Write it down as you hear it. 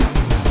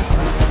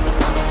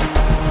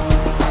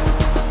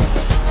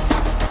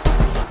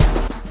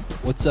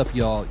What's up,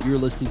 y'all? You're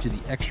listening to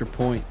the Extra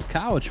Point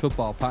College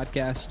Football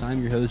Podcast.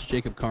 I'm your host,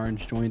 Jacob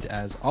Carnes, joined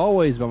as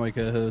always by my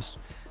co-host,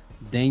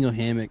 Daniel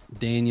Hammock.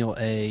 Daniel,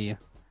 a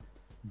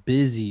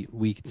busy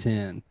week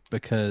 10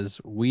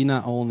 because we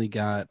not only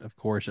got, of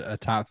course, a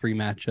top 3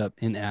 matchup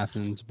in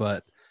Athens,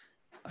 but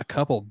a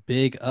couple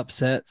big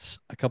upsets,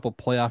 a couple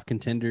playoff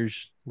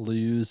contenders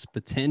lose,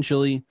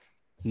 potentially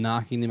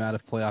knocking them out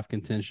of playoff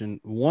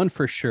contention. One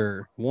for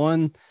sure.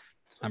 One,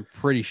 I'm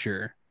pretty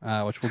sure,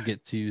 which we'll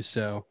get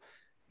to.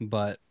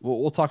 But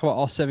we'll talk about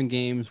all 7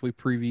 games we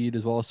previewed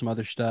as well as some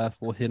other stuff.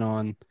 We'll hit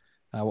on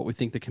what we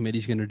think the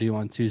committee's going to do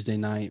on Tuesday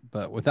night.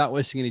 But without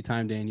wasting any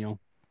time, Daniel,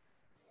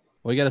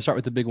 we got to start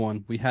with the big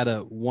one. We had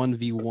a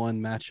 1v1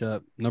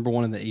 matchup, number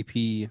 1 in the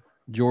AP,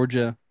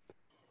 Georgia,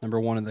 number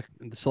 1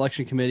 in the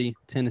selection committee,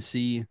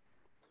 Tennessee.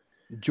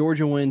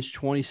 Georgia wins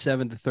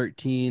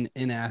 27-13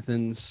 in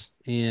Athens,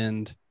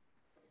 and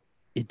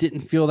it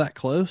didn't feel that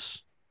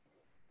close.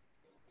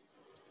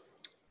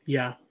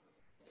 Yeah,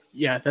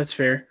 that's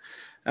fair.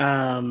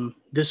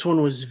 This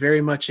one was very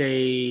much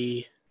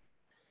my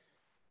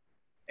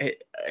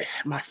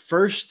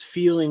first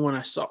feeling when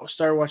I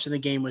started watching the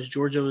game was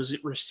Georgia was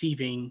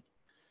receiving.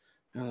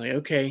 I'm like,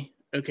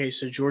 okay,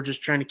 so Georgia's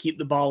trying to keep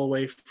the ball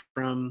away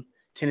from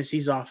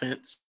Tennessee's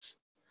offense,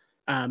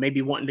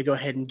 maybe wanting to go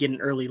ahead and get an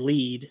early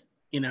lead,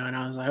 and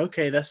I was like,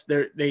 okay,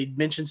 they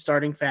mentioned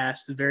starting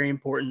fast, very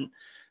important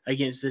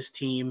against this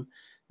team.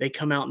 They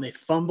come out and they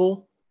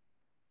fumble,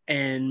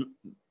 and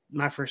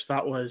my first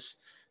thought was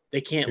they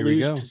can't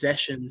lose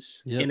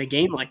possessions in a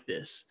game like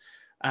this.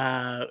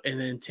 And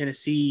then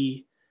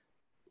Tennessee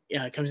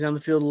comes down the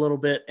field a little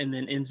bit and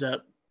then ends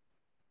up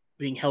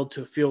being held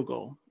to a field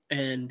goal.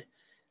 And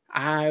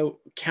I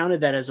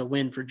counted that as a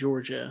win for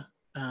Georgia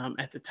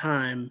at the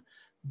time,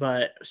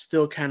 but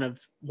still kind of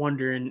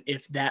wondering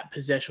if that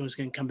possession was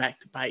going to come back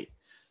to bite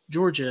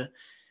Georgia.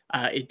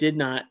 It did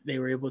not. They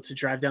were able to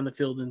drive down the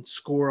field and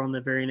score on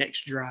the very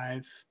next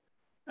drive.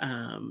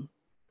 And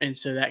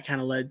so that kind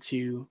of led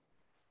to,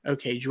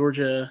 okay,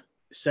 Georgia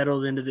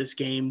settled into this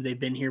game. They've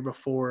been here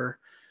before.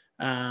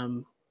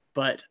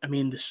 But, I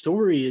mean, the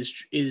story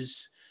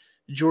is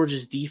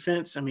Georgia's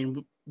defense. I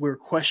mean, we're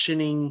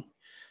questioning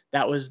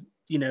that was,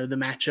 the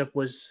matchup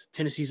was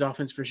Tennessee's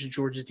offense versus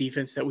Georgia's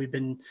defense that we've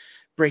been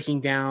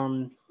breaking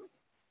down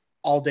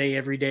all day,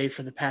 every day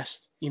for the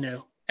past,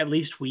 at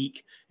least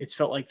week. It's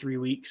felt like 3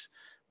 weeks.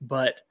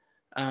 But,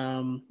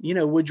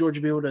 would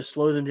Georgia be able to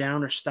slow them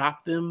down or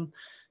stop them?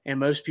 And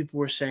most people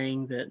were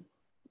saying that,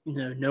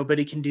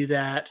 nobody can do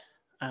that.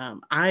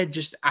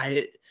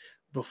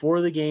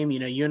 Before the game,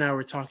 you and I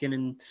were talking,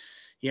 and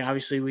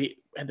obviously we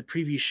had the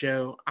preview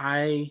show.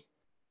 I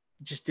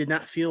just did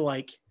not feel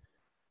like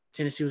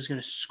Tennessee was going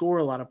to score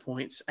a lot of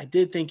points. I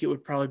did think it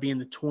would probably be in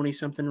the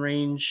 20-something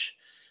range.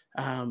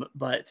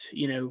 But,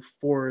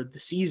 for the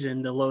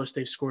season, the lowest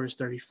they've scored is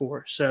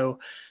 34. So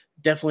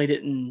definitely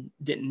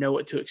didn't know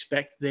what to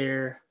expect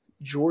there.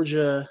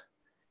 Georgia,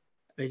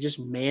 they just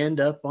manned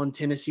up on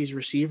Tennessee's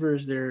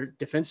receivers. Their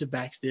defensive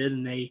backs did,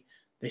 and they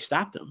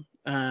stopped them.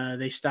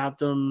 They stopped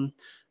them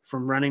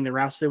from running the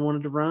routes they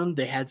wanted to run.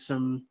 They had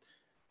some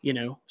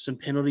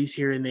penalties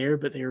here and there,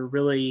 but they were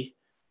really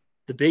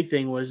 – the big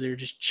thing was they were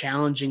just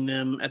challenging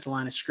them at the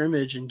line of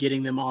scrimmage and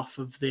getting them off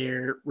of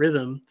their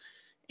rhythm.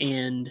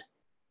 And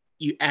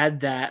you add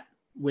that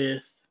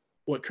with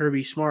what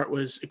Kirby Smart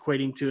was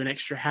equating to an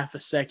extra half a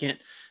second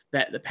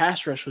that the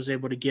pass rush was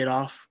able to get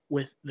off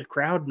with the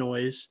crowd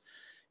noise.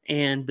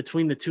 And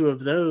between the two of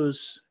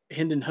those,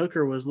 Hendon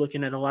Hooker was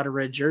looking at a lot of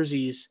red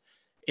jerseys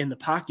in the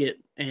pocket.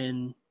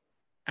 And,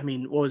 I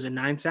mean, what was it,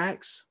 9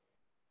 sacks?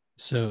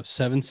 So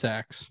 7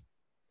 sacks.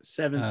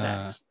 7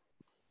 sacks.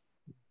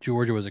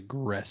 Georgia was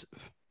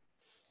aggressive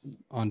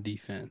on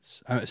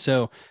defense.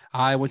 So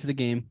I went to the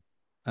game.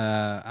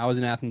 I was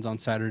in Athens on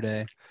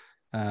Saturday.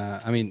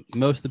 I mean,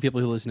 most of the people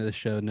who listen to this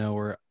show know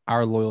where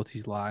our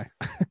loyalties lie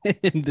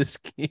in this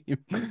game.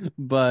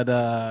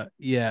 But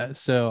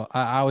so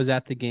I was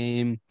at the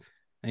game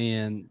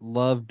and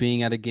loved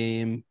being at a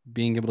game,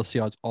 being able to see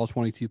all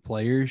 22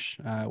 players.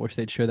 Wish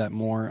they'd show that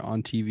more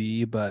on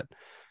TV. But,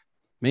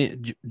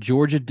 man,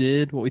 Georgia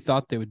did what we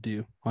thought they would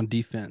do on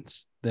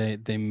defense.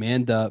 They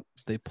manned up.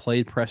 They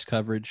played press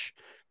coverage.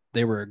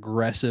 They were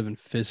aggressive and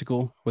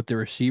physical with their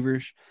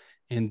receivers.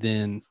 And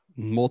then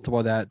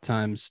multiply that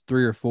times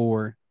 3 or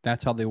 4.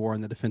 That's how they were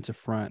in the defensive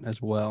front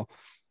as well.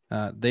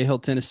 They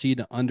held Tennessee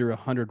to under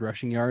 100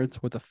 rushing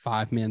yards with a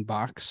 5-man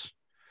box.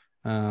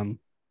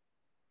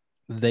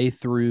 They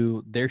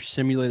threw their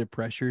simulated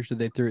pressures that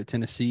they threw at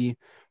Tennessee.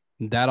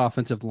 That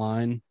offensive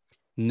line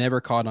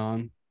never caught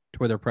on to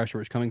where their pressure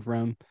was coming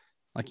from.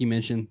 Like you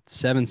mentioned,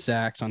 7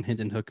 sacks on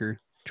Hendon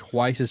Hooker,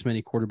 twice as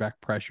many quarterback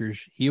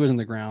pressures. He was on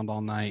the ground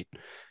all night.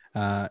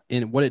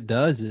 And what it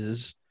does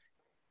is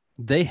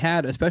they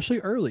had, especially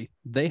early,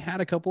 they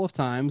had a couple of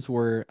times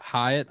where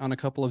Hyatt on a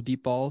couple of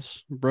deep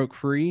balls broke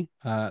free.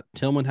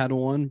 Tillman had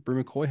one.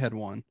 Brew McCoy had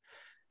one.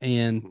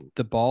 And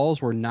the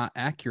balls were not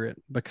accurate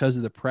because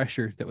of the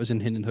pressure that was in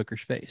Hendon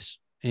Hooker's face.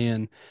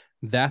 And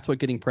that's what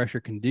getting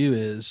pressure can do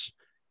is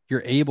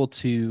you're able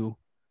to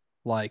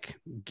like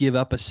give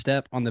up a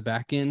step on the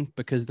back end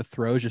because the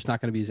throw is just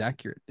not going to be as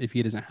accurate if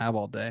he doesn't have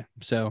all day.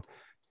 So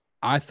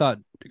I thought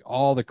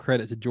all the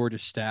credit to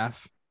Georgia's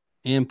staff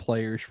and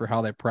players for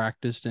how they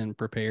practiced and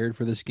prepared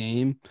for this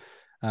game.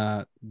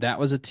 That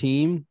was a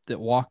team that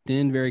walked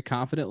in very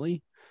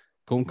confidently,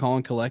 calm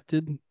and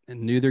collected,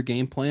 and knew their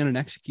game plan and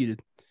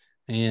executed.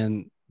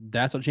 And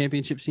that's what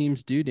championship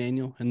teams do,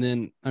 Daniel. And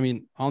then, I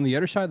mean, on the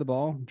other side of the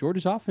ball,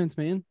 Georgia's offense,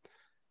 man.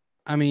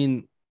 I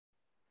mean,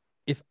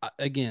 if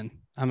again,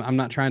 I'm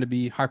not trying to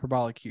be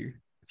hyperbolic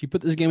here. If you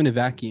put this game in a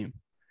vacuum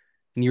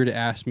and you were to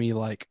ask me,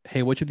 like,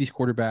 hey, which of these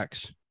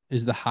quarterbacks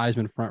is the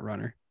Heisman front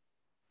runner?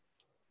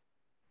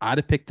 I'd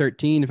have picked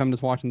 13 if I'm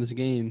just watching this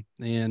game.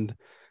 And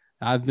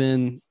I've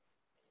been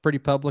pretty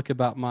public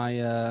about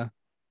my,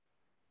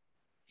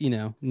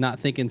 not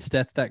thinking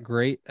Stet's that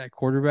great at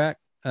quarterback.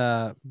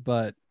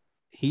 But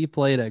he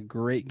played a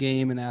great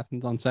game in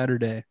Athens on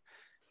Saturday.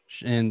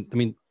 And I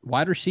mean,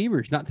 wide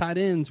receivers, not tight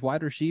ends,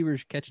 wide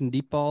receivers catching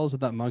deep balls. I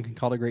thought Monken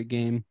called a great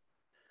game.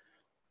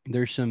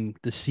 There's some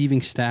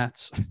deceiving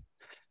stats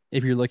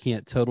if you're looking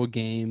at total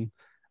game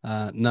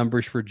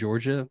numbers for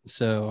Georgia.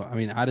 So, I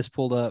mean, I just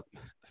pulled up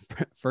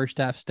first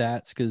half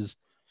stats because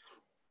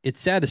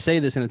it's sad to say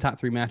this in a top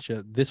 3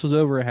 matchup. This was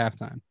over at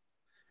halftime.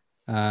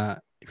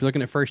 If you're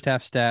looking at first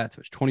half stats, it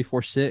was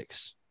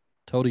 24-6,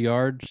 total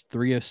yards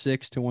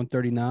 306 to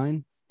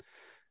 139,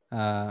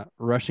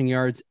 rushing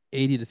yards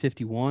 80 to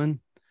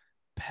 51,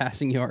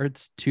 passing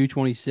yards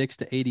 226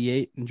 to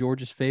 88 in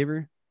Georgia's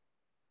favor.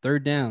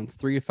 Third downs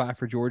 3 of 5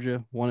 for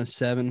Georgia, 1 of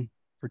 7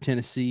 for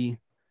Tennessee.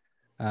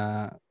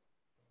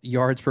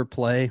 Yards per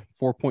play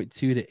 4.2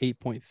 to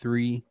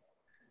 8.3.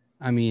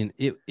 I mean,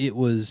 it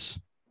was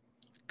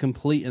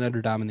complete and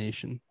utter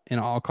domination. And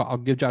I'll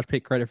give Josh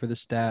Pate credit for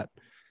this stat.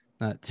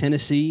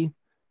 Tennessee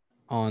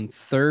on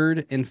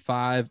 3rd and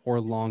 5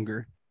 or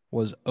longer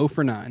was 0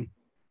 for 9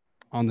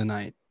 on the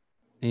night.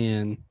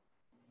 And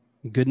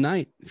good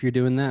night if you're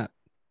doing that.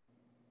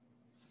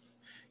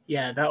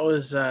 Yeah, that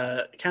was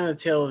kind of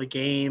the tail of the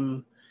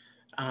game.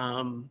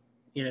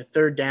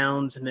 Third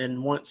downs, and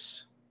then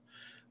once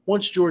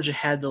Georgia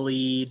had the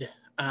lead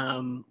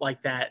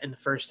like that in the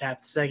first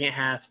half, the second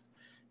half,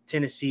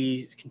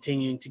 Tennessee is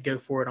continuing to go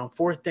for it on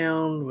 4th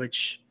down,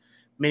 which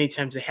many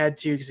times they had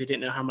to because they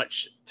didn't know how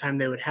much time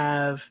they would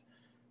have.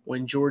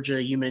 When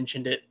Georgia, you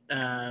mentioned it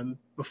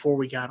before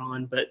we got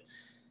on, but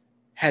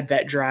had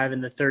that drive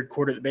in the third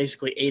quarter that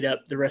basically ate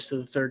up the rest of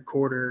the third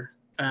quarter.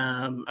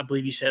 I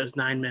believe you said it was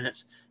 9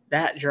 minutes.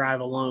 That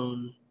drive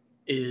alone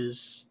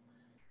is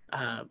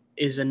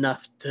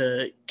enough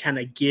to kind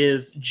of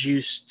give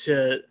juice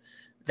to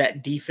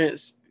that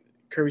defense,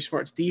 Kirby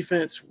Smart's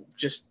defense,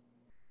 just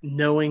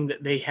knowing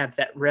that they have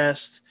that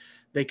rest.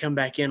 They come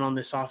back in on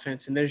this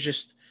offense, and there's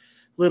just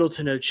little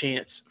to no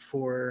chance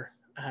for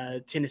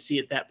Tennessee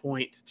at that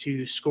point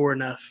to score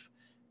enough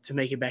to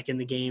make it back in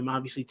the game.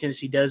 Obviously,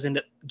 Tennessee does end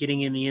up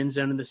getting in the end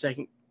zone in the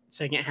second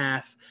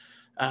half.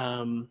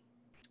 I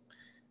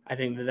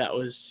think that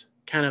was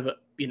kind of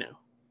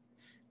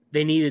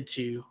they needed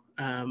to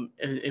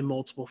in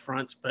multiple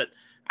fronts, but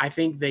I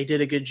think they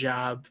did a good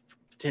job,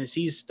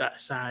 Tennessee's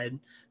side,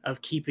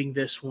 of keeping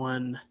this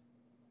one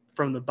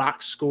from the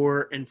box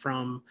score and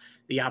from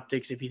the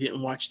optics. If you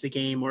didn't watch the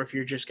game, or if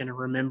you're just going to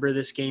remember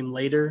this game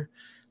later,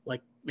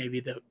 like maybe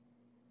the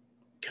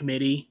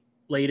committee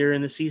later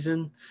in the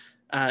season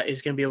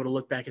is going to be able to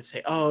look back and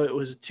say, oh, it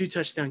was a 2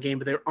 touchdown game,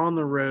 but they're on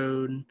the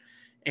road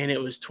and it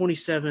was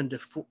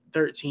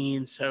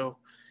 27-13. So,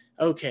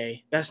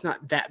 okay, that's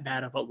not that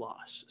bad of a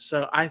loss.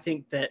 So I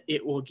think that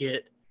it will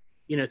get,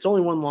 it's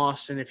only 1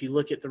 loss. And if you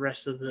look at the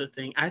rest of the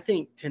thing, I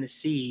think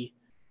Tennessee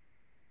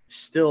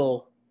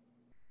still,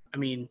 I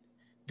mean,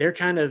 they're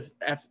kind of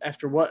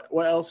after what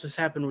else has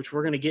happened, which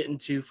we're going to get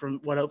into from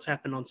what else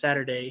happened on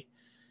Saturday,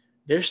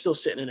 they're still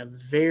sitting in a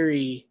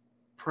very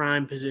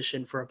prime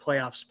position for a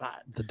playoff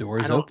spot. The door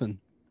is open.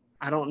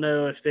 I don't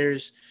know if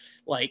there's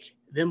like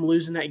them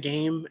losing that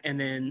game and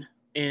then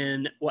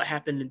in what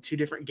happened in 2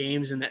 different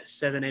games in that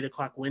 7-8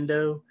 o'clock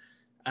window.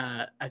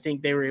 I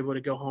think they were able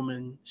to go home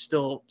and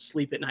still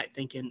sleep at night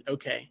thinking,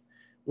 okay,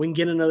 we can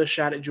get another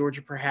shot at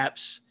Georgia.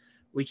 Perhaps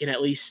we can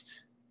at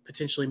least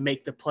potentially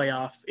make the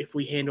playoff if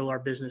we handle our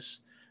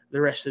business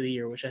the rest of the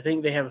year, which I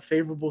think they have a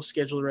favorable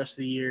schedule the rest of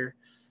the year.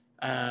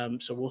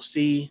 So we'll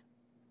see.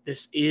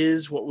 This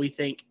is what we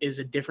think is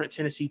a different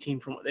Tennessee team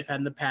from what they've had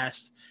in the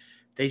past.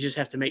 They just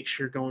have to make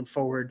sure going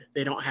forward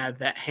they don't have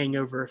that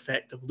hangover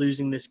effect of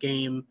losing this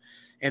game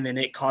and then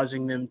it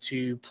causing them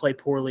to play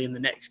poorly in the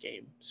next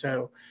game.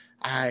 So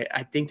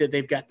I think that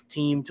they've got the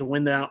team to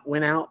win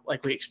out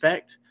like we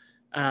expect,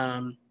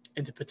 and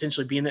to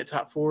potentially be in that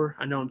top 4.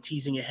 I know I'm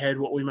teasing ahead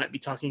what we might be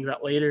talking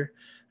about later,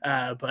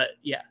 but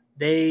yeah,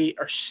 they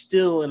are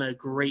still in a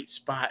great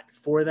spot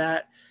for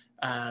that.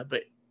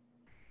 But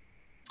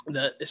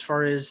as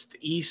far as the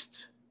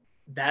East,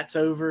 that's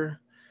over.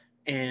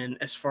 And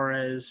as far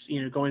as,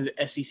 going to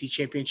the SEC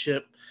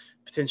championship,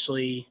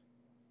 potentially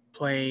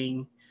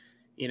playing,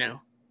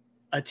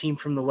 a team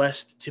from the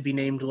West to be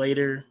named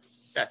later,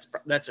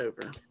 that's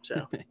over.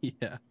 So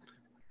Yeah.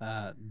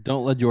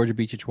 Don't let Georgia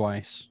beat you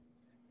twice.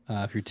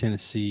 If you're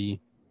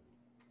Tennessee,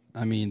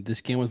 I mean,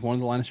 this game was one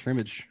of the line of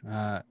scrimmage.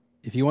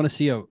 If you want to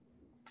see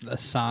a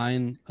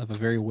sign of a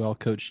very well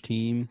coached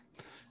team,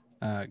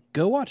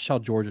 go watch how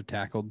Georgia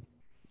tackled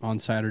on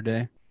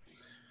Saturday.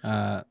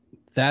 Uh,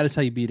 that is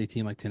how you beat a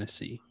team like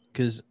Tennessee,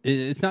 because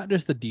it's not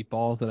just the deep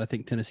balls that I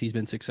think Tennessee's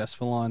been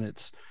successful on.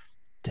 It's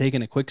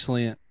taking a quick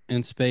slant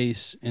in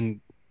space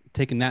and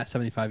taking that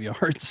 75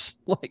 yards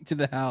like to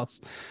the house.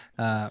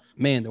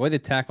 Man, the way they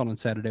tackled on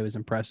Saturday was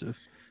impressive.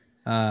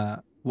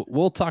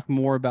 We'll talk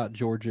more about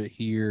Georgia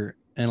here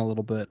in a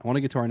little bit. I want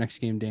to get to our next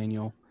game,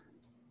 Daniel.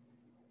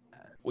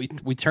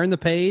 We turn the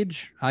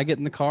page. I get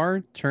in the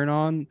car, turn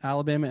on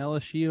Alabama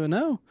LSU, and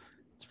no,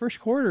 it's first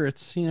quarter.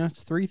 It's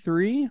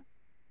 3-3.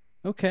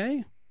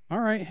 Okay, all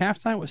right.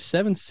 Halftime was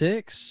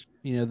 7-6.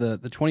 The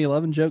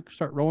 2011 jokes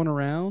start rolling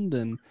around,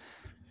 and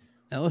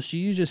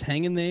LSU just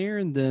hanging there,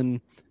 and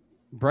then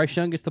Bryce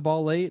Young gets the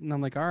ball late, and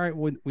I'm like, all right,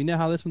 we know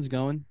how this one's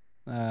going.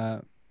 Uh,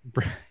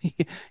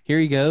 here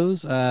he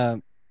goes.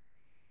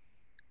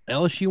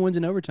 LSU wins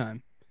in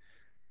overtime.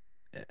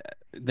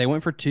 They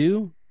went for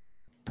two.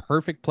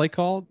 Perfect play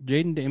call,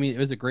 Jaden. I mean, it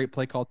was a great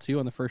play call too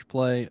on the first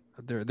play.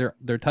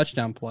 Their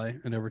touchdown play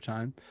in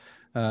overtime.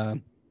 Uh,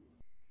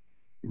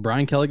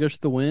 Brian Kelly goes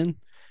to the win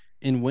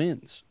and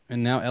wins,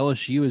 and now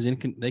LSU is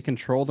in. They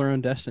control their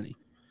own destiny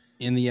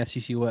in the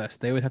SEC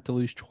West. They would have to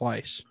lose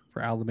twice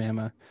for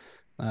Alabama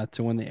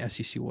to win the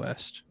SEC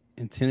West.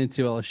 And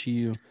 10-2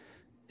 LSU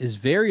is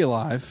very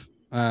alive.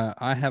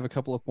 I have a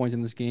couple of points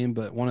in this game,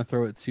 but want to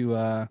throw it to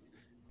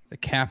the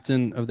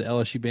captain of the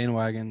LSU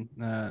bandwagon,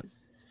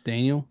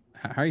 Daniel.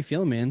 How are you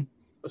feeling, man?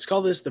 Let's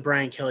call this the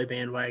Brian Kelly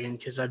bandwagon,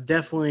 because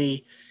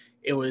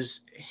it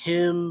was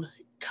him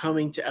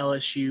coming to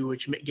LSU,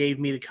 which gave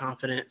me the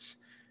confidence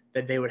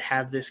that they would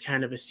have this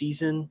kind of a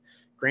season.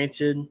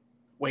 Granted,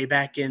 way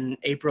back in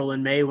April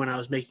and May when I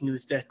was making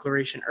this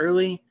declaration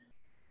early,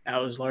 that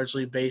was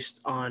largely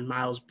based on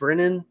Miles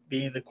Brennan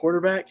being the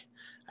quarterback.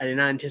 I did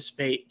not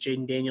anticipate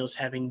Jaden Daniels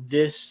having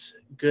this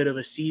good of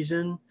a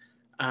season,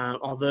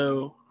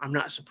 although I'm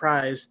not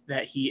surprised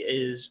that he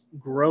is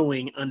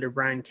growing under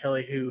Brian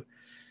Kelly, who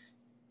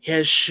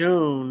has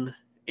shown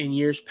in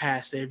years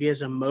past that if he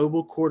has a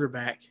mobile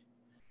quarterback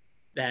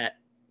that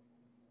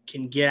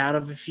can get out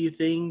of a few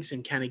things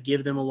and kind of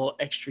give them a little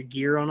extra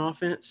gear on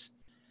offense,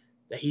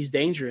 that he's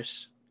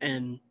dangerous.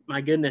 And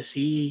my goodness,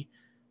 he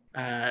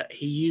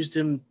used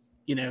him,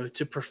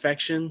 to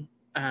perfection.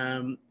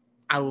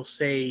 I will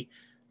say,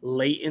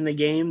 late in the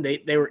game,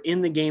 they were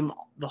in the game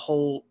the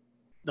whole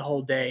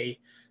day,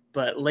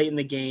 but late in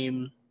the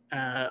game,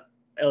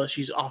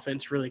 LSU's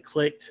offense really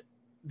clicked.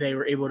 They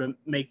were able to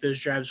make those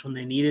drives when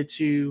they needed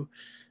to.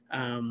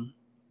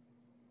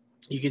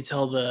 You can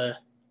tell the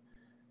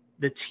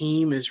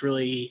team is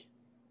really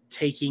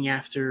taking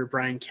after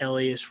Brian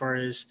Kelly as far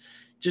as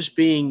just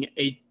being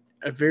a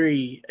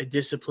very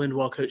disciplined,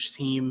 well-coached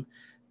team.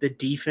 The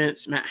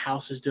defense, Matt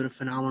House is doing a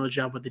phenomenal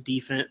job with the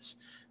defense.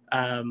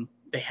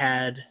 They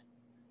had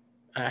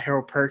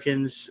Harold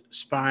Perkins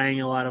spying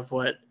a lot of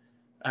what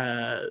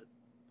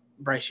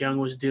Bryce Young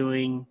was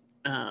doing.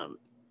 I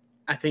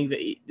think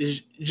that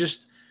there's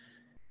just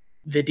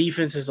the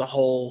defense as a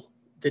whole,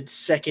 the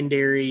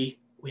secondary,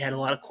 we had a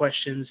lot of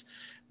questions.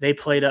 They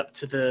played up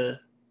to the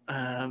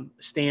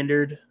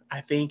standard,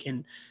 I think,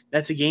 and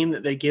that's a game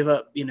that they give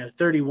up,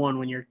 31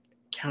 when you're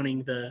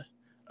counting the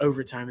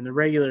overtime. And the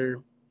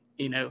regular,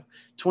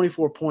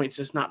 24 points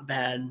is not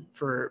bad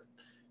for,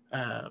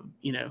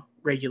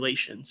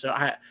 regulation. So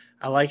I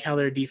like how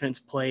their defense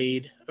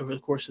played over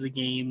the course of the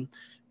game.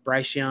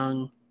 Bryce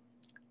Young,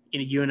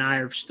 you and I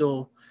are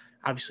still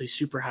obviously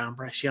super high on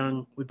Bryce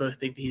Young. We both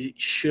think he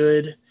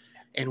should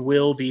and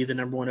will be the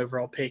number one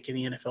overall pick in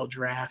the NFL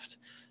draft.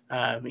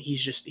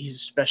 He's a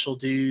special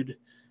dude.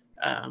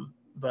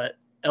 But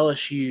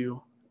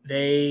LSU,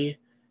 they,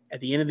 at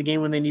the end of the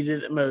game when they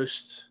needed it the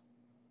most,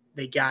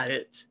 they got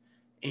it.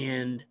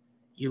 And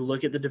you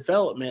look at the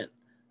development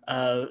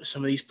of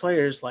some of these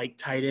players like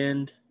tight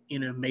end,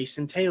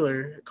 Mason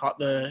Taylor caught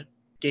the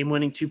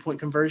game-winning 2-point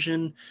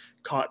conversion,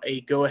 caught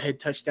a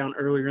go-ahead touchdown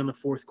earlier in the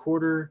fourth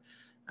quarter.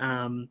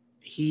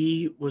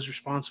 He was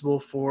responsible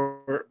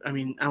for, I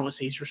don't want to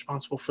say he's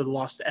responsible for the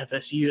loss to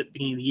FSU at the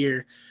beginning of the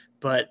year,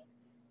 but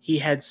he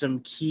had some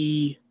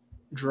key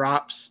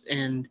drops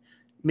and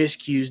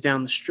miscues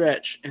down the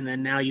stretch. And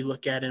then now you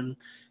look at him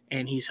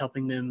and he's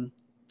helping them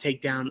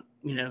take down,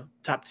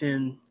 top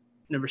 10,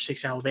 number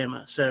 6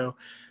 Alabama. So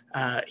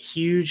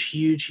huge,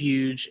 huge,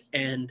 huge.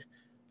 And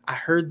I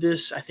heard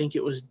this, I think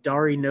it was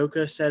Dari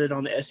Noka said it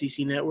on the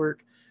SEC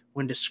network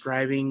when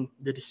describing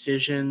the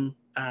decision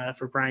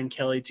for Brian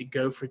Kelly to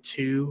go for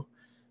 2,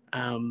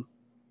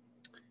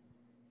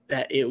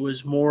 that it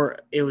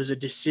was a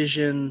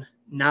decision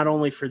not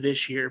only for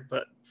this year,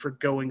 but for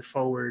going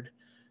forward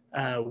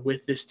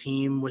with this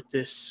team, with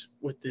this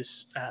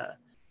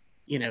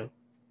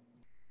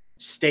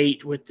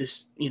state, with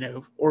this,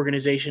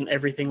 organization,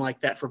 everything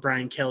like that for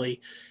Brian Kelly.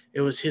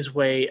 It was his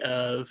way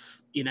of,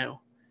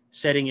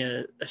 setting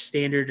a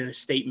standard and a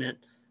statement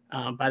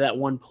by that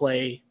one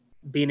play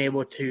being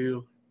able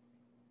to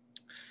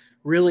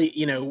really,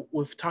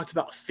 we've talked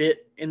about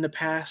fit in the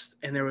past,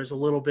 and there was a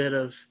little bit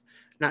of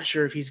not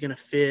sure if he's going to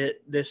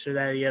fit this or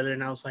that or the other.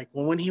 And I was like,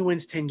 well, when he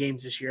wins 10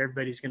 games this year,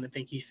 everybody's going to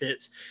think he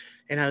fits.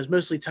 And I was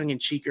mostly tongue in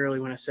cheek early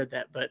when I said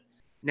that. But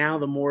now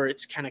the more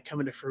it's kind of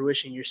coming to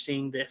fruition, you're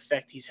seeing the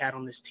effect he's had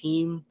on this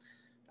team.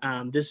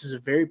 This is a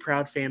very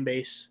proud fan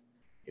base.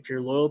 If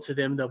you're loyal to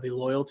them, they'll be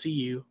loyal to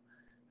you.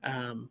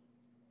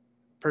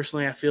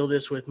 Personally, I feel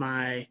this with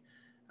my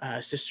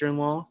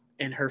sister-in-law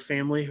and her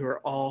family, who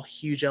are all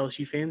huge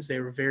LSU fans. They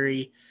were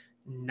very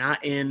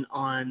not in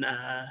on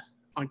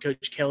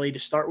Coach Kelly to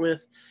start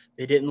with.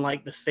 They didn't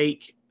like the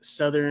fake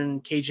Southern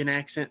Cajun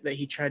accent that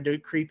he tried to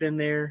creep in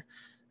there.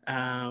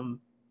 And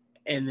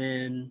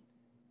then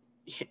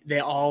they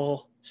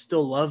all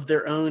still love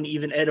their own,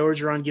 even Ed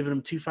Orgeron giving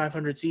them 2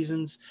 500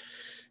 seasons.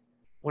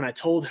 When I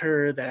told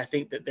her that I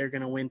think that they're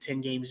going to win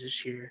 10 games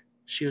this year,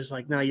 she was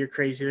like, no, you're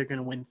crazy. They're going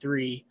to win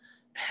 3.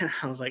 And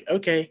I was like,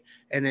 okay.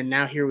 And then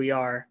now here we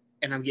are,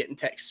 and I'm getting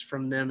texts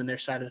from them and their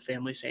side of the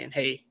family saying,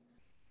 hey,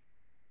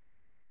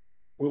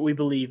 we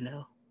believe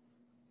now.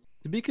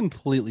 To be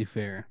completely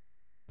fair,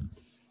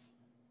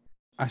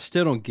 I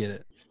still don't get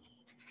it.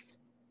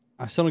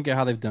 I still don't get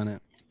how they've done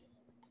it.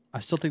 I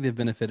still think they've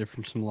benefited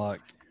from some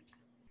luck.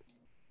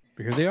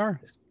 But here they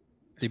are.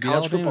 It's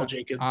college football,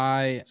 Jacob.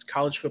 It's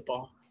college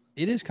football.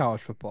 It is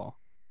college football.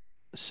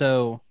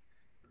 So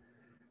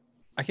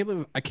I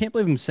can't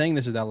believe I'm saying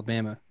this with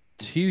Alabama.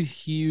 2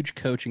 huge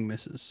coaching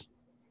misses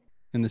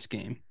in this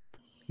game.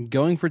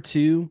 Going for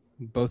 2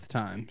 both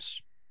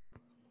times.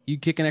 You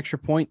kick an extra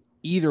point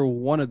either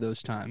one of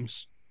those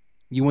times,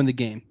 you win the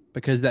game,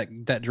 because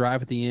that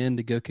drive at the end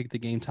to go kick the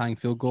game tying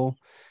field goal,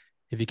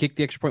 if you kick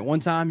the extra point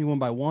one time, you win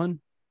by 1.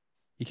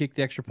 You kick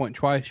the extra point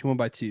twice, you win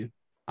by 2.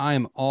 I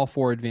am all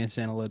for advanced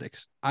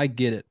analytics. I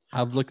get it.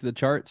 I've looked at the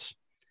charts.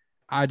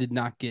 I did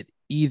not get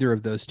either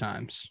of those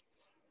times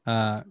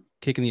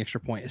kicking the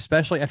extra point,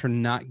 especially after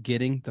not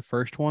getting the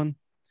first one.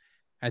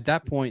 At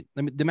that point,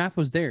 the math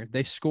was there.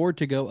 They scored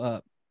to go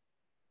up.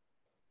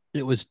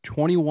 It was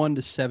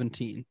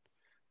 21-17.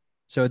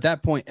 So at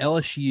that point,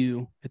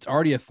 LSU, it's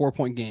already a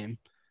 4-point game.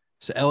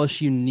 So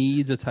LSU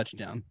needs a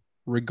touchdown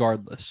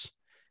regardless.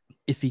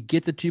 If you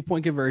get the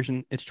 2-point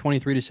conversion, it's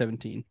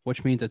 23-17,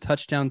 which means a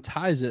touchdown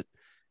ties it,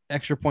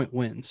 extra point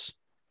wins.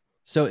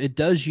 So it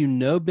does you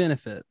no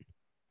benefit.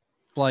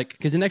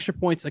 Because an extra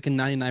point's like a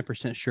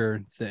 99%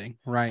 sure thing,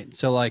 right?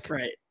 So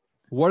right.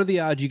 What are the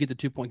odds you get the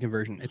 2-point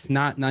conversion? It's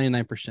not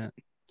 99%.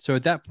 So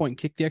at that point,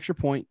 kick the extra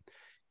point,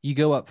 you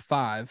go up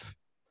 5,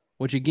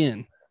 which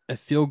again, a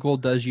field goal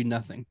does you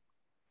nothing.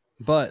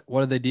 But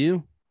what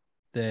do?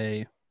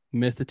 They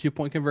miss the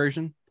 2-point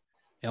conversion.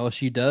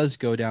 LSU does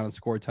go down and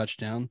score a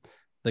touchdown.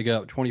 They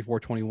go up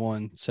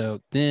 24-21. So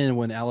then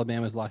when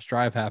Alabama's last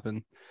drive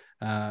happened,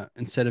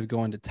 instead of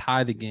going to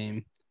tie the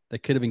game, they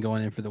could have been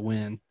going in for the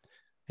win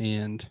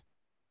and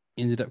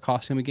ended up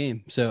costing them a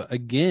game. So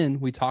again,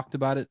 we talked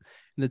about it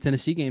in the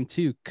Tennessee game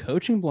too.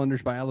 Coaching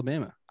blunders by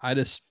Alabama.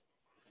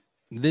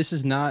 This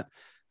is not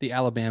the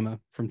Alabama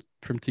from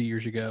 2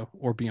 years ago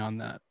or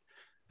beyond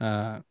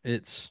that.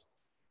 Is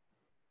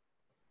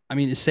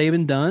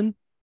Saban done?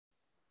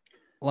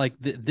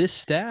 This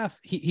staff,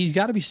 he's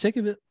got to be sick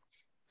of it.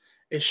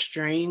 It's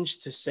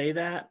strange to say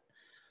that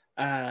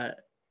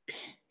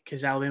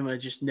because Alabama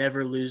just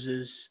never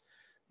loses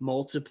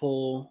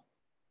multiple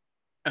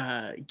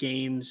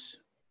games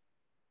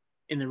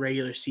in the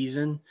regular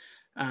season.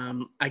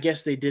 I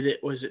guess they did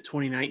it, was it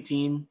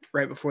 2019,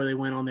 right before they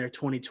went on their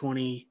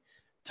 2020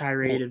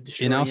 tirade of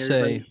destroying everybody. And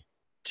I'll say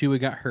Tua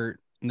got hurt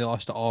and they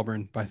lost to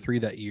Auburn by 3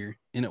 that year,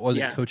 and it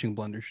wasn't coaching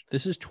blunders.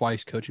 This is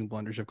twice coaching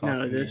blunders have cost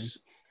the game.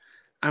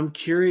 I'm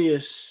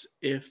curious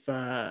if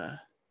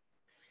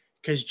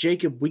because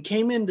Jacob, we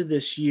came into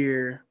this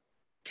year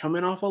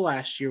coming off of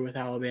last year with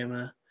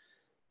Alabama,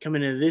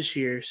 coming into this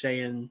year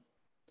saying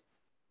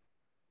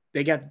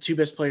they got the 2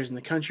 best players in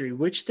the country,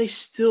 which they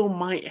still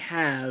might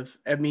have.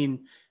 We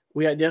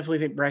definitely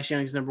think Bryce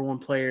Young's number 1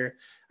 player.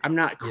 I'm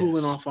not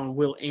cooling off on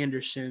Will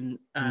Anderson.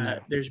 No.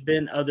 There's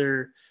been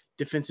other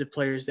defensive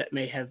players that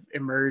may have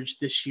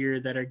emerged this year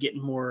that are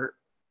getting more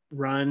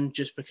run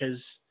just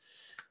because,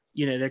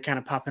 they're kind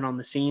of popping on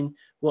the scene.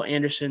 Will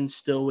Anderson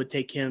still would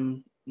take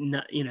him,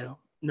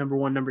 number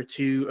 1, number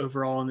 2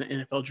 overall in the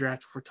NFL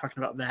draft. We're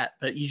talking about that.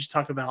 But you just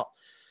talk about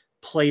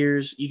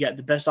players. You got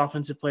the best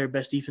offensive player,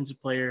 best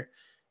defensive player,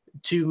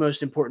 2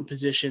 most important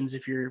positions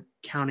if you're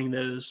counting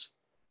those.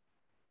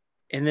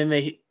 And then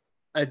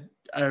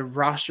a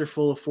roster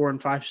full of 4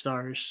 and 5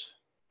 stars,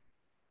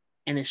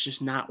 and it's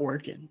just not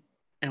working.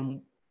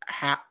 And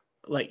that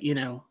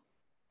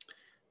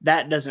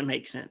doesn't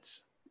make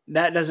sense.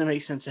 That doesn't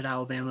make sense at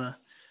Alabama.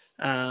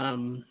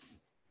 I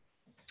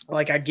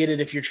get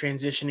it if you're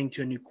transitioning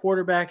to a new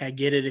quarterback. I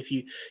get it if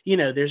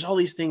there's all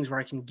these things where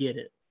I can get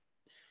it.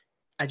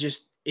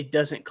 It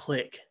doesn't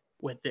click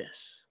with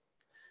this.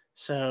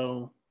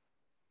 So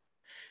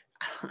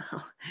I don't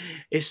know.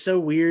 It's so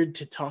weird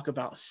to talk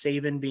about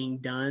Saban being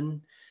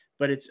done,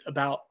 but it's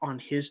about on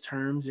his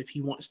terms. If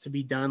he wants to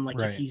be done,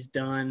 if he's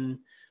done,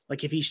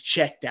 Like if he's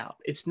checked out.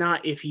 It's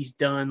not if he's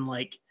done.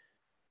 Like,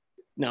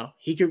 no,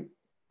 he could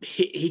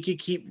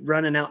keep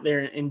running out there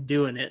and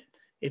doing it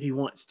if he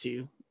wants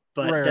to.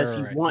 But Right. does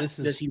he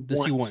Does he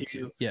want want to?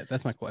 to? Yeah,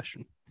 that's my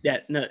question.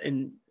 That no,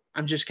 and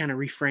I'm just kind of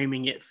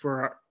reframing it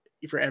for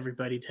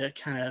everybody to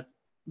kind of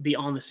be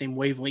on the same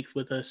wavelength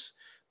with us,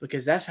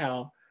 because that's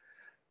how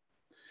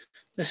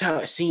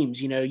it seems.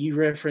 You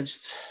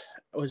referenced,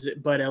 was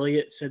it Bud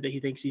Elliott said that he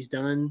thinks he's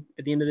done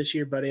at the end of this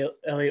year? Bud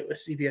Elliott with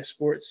CBS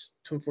Sports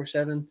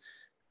 24/7.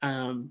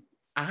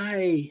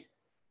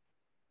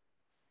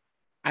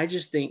 I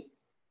just think,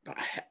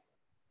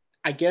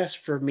 I guess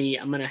for me,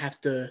 I'm gonna have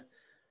to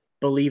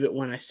believe it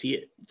when I see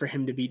it for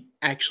him to be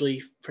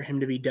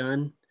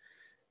done.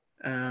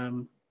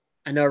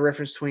 I know I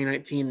referenced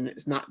 2019 and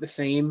it's not the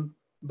same,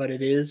 but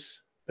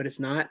it's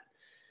not.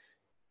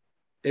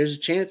 There's a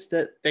chance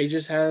that they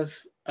just have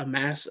a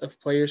mass of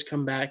players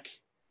come back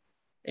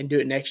and do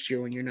it next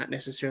year when you're not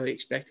necessarily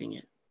expecting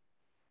it.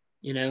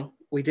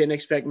 We didn't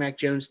expect Mac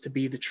Jones to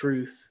be the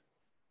truth,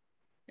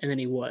 and then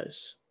he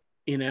was.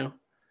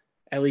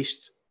 At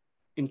least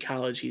in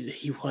college,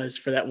 he was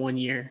for that 1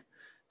 year.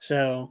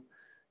 So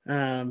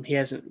he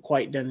hasn't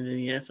quite done it in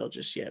the NFL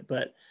just yet.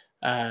 But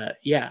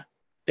yeah,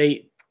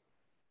 they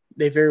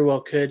very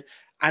well could.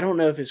 I don't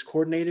know if his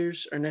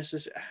coordinators are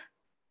necessary.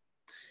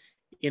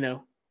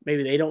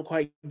 Maybe they don't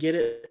quite get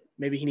it.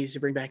 Maybe he needs to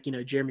bring back,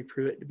 Jeremy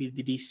Pruitt to be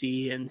the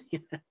DC and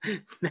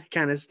that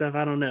kind of stuff.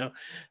 I don't know.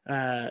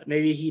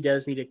 Maybe he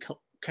does need a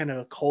kind of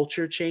a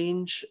culture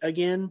change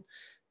again.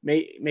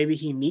 Maybe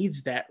he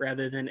needs that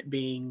rather than it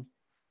being,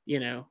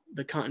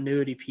 the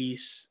continuity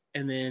piece.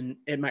 And then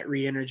it might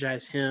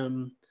re-energize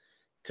him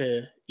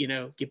to,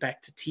 get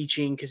back to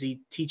teaching, because he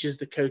teaches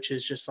the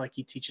coaches just like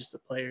he teaches the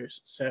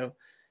players. So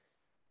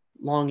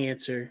long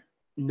answer,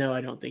 no,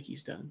 I don't think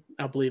he's done.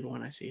 I'll believe it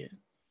when I see it.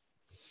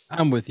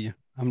 I'm with you.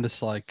 I'm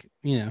just like,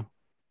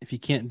 if you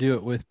can't do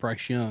it with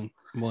Bryce Young,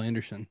 Will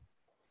Anderson,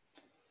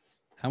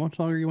 how much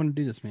longer you want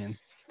to do this, man?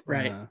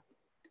 Right.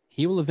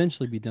 He will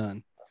eventually be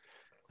done.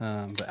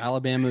 But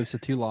Alabama moves to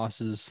 2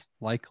 losses,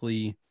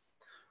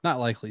 not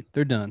likely.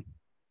 They're done.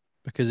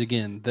 Because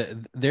again,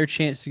 their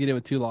chance to get it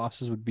with 2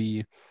 losses would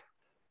be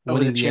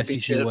winning the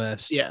SEC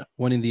West,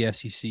 winning the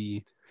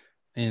SEC.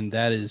 And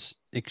that is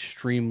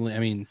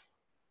extremely,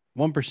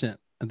 1%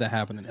 of that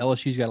happening.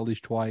 LSU's got to lose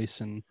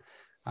twice, and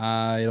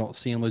I don't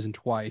see them losing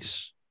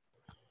twice.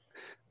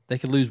 They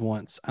could lose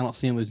once. I don't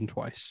see them losing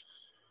twice.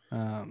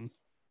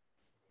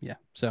 Yeah.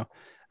 So,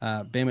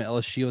 Bama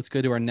LSU. Let's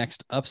go to our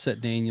next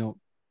upset, Daniel.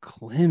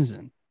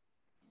 Clemson.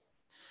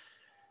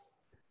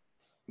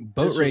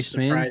 Boat race,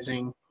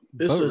 surprising. Man.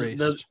 This Boat was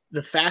race.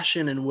 the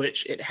fashion in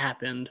which it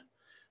happened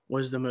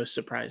was the most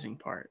surprising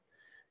part.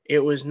 It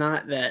was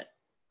not that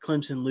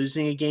Clemson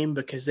losing a game,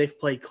 because they've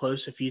played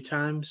close a few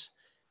times.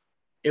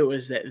 It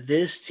was that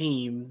this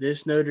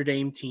Notre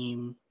Dame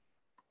team,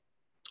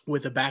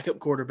 with a backup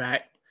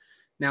quarterback.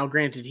 Now,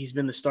 granted, he's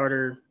been the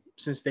starter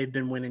since they've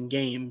been winning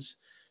games,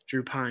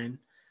 Drew Pine.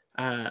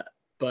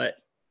 But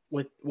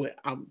with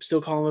I'm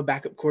still calling him a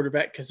backup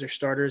quarterback because their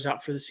starter is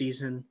out for the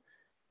season.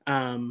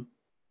 And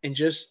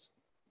just,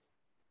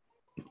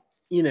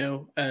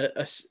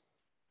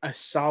 a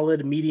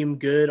solid, medium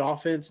good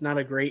offense, not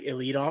a great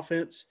elite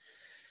offense.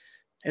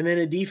 And then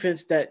a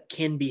defense that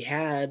can be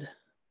had,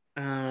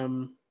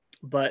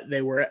 but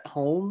they were at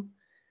home.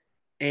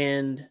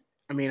 And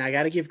I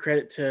got to give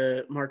credit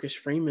to Marcus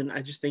Freeman.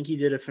 I just think he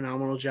did a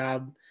phenomenal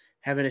job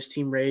having his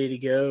team ready to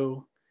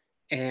go.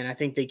 And I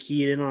think they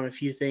keyed in on a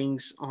few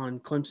things on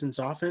Clemson's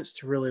offense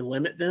to really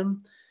limit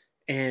them.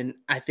 And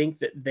I think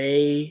that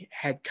they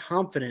had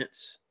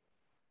confidence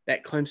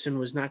that Clemson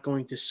was not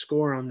going to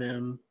score on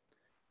them.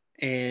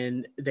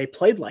 And they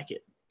played like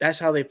it. That's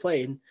how they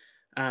played.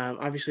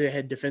 Obviously, they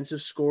had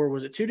defensive score.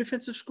 Was it 2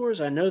 defensive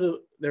scores? I know that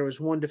there was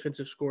 1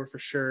 defensive score for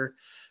sure.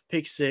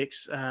 Pick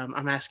 6.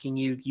 I'm asking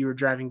you. You were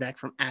driving back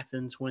from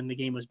Athens when the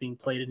game was being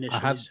played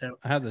initially.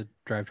 I have the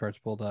drive charts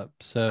pulled up.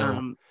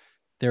 So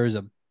there was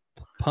a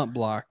punt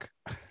block,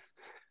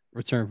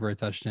 return for a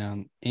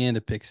touchdown, and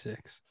a pick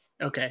 6.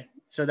 Okay,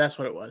 so that's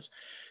what it was.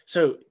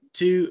 So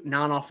 2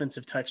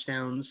 non-offensive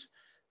touchdowns.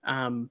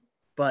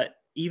 But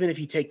even if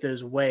you take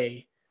those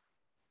away,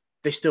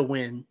 they still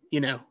win.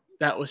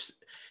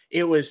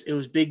 It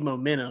was big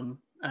momentum,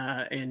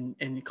 and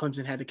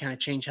Clemson had to kind of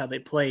change how they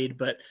played.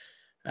 But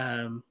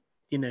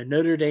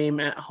Notre Dame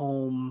at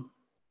home,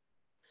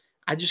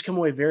 I just come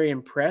away very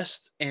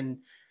impressed and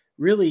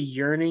really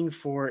yearning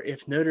for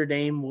if Notre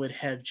Dame would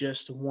have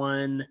just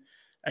won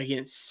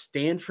against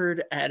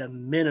Stanford at a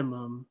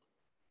minimum,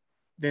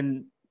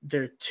 then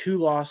their 2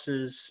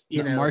 losses,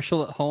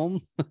 Marshall at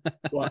home.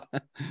 Well,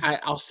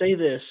 I'll say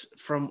this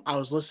I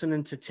was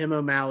listening to Tim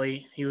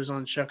O'Malley. He was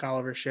on Chuck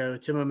Oliver's show.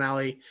 Tim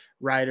O'Malley,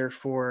 writer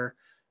for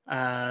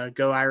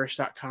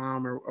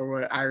GoIrish.com or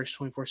what, Irish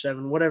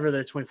 24/7, whatever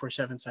their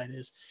 24/7 site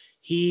is.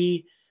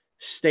 He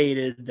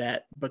stated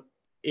that, but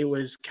it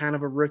was kind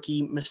of a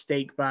rookie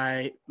mistake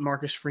by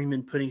Marcus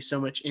Freeman putting so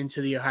much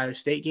into the Ohio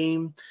State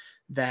game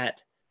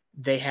that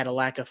they had a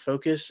lack of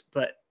focus,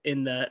 but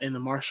in the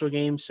Marshall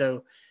game.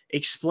 So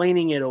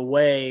explaining it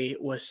away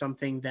was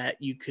something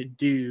that you could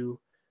do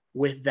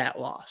with that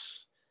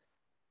loss.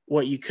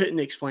 What you couldn't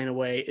explain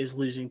away is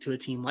losing to a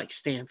team like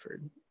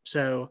Stanford.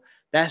 So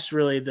that's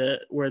really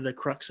where the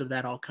crux of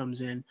that all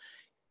comes in.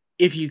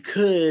 If you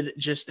could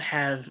just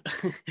have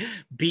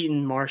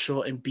beaten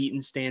Marshall and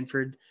beaten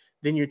Stanford,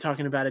 then you're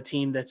talking about a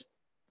team that's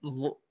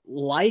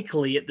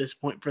likely at this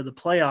point for the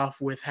playoff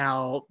with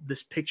how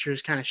this picture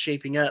is kind of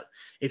shaping up.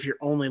 If your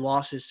only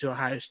loss is to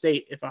Ohio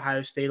State, if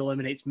Ohio State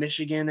eliminates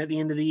Michigan at the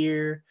end of the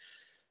year,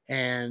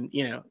 and,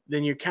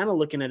 then you're kind of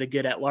looking at a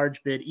good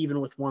at-large bid, even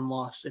with one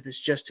loss, if it's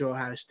just to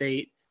Ohio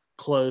State,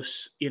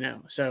 close,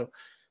 So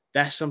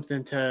that's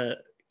something to,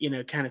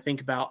 kind of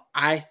think about.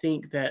 I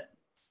think that,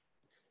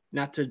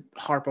 not to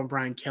harp on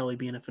Brian Kelly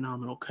being a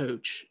phenomenal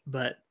coach,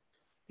 but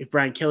if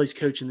Brian Kelly's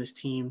coaching this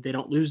team, they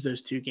don't lose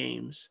those 2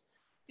 games,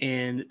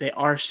 and they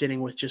are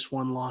sitting with just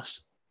one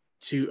loss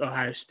to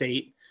Ohio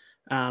State.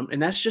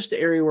 And that's just the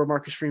area where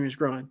Marcus Freeman is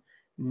growing.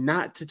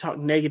 Not to talk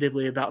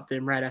negatively about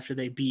them right after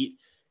they beat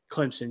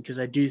Clemson, because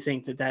I do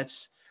think that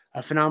that's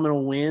a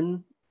phenomenal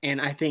win,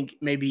 and I think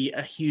maybe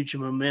a huge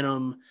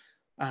momentum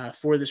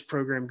for this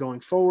program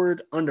going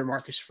forward under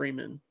Marcus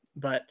Freeman.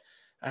 But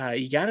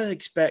you got to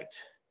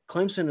expect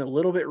Clemson a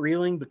little bit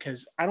reeling,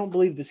 because I don't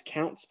believe this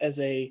counts as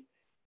a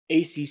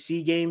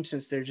ACC game,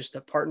 since they're just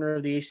a partner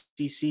of the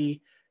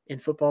ACC in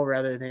football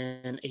rather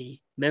than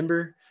a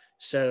member.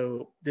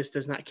 So this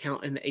does not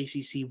count in the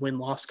ACC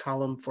win-loss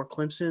column for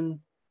Clemson.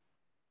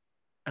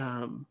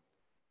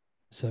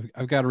 So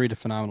I've got to read a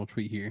phenomenal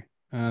tweet here.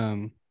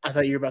 I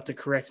thought you were about to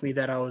correct me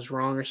that I was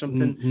wrong or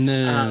something.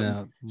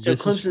 No. So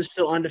Clemson's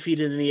still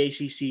undefeated in the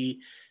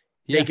ACC.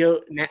 Yeah.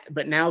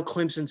 But now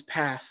Clemson's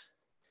path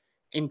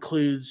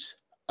includes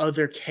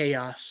other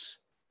chaos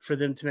for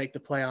them to make the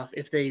playoff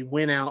if they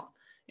win out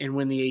and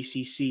win the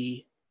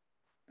ACC.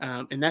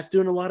 And that's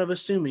doing a lot of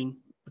assuming,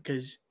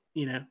 because,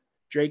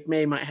 Drake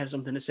May might have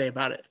something to say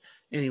about it.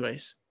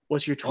 Anyways,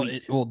 what's your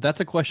tweet? Well, that's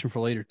a question for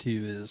later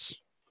too, is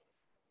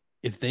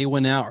if they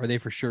win out, are they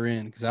for sure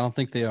in? Because I don't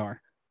think they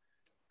are.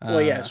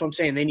 Well, yeah, that's what I'm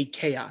saying. They need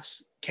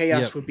chaos.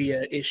 Chaos would be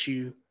an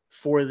issue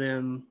for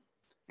them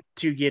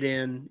to get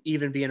in,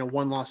 even being a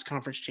one-loss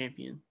conference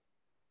champion.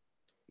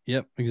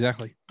 Yep,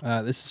 exactly.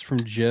 This is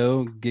from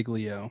Joe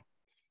Giglio,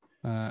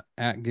 at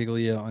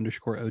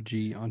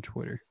Giglio_OG on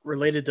Twitter.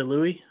 Related to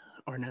Louis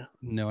or no?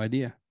 No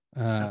idea.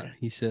 Okay.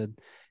 He said,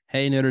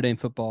 "Hey, Notre Dame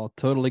football,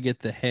 totally get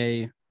the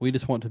hey, we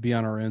just want to be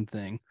on our own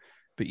thing,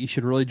 but you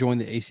should really join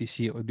the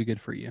ACC. It would be good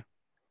for you."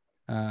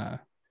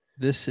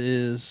 This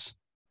is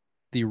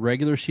the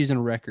regular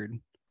season record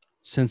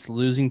since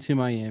losing to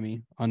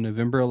Miami on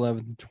November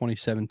 11th,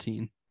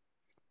 2017.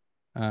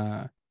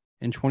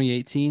 In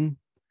 2018,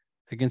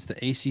 against the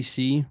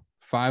ACC,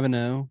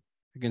 5-0.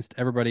 Against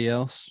everybody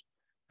else,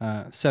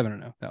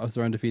 7-0. That was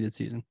their undefeated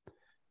season.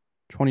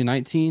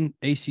 2019,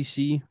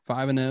 ACC,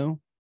 5-0.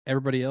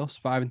 Everybody else,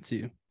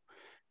 5-2.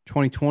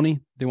 2020,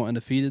 they went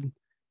undefeated.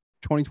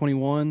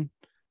 2021,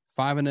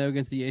 5-0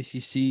 against the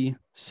ACC,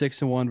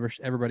 6-1 versus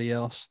everybody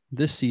else.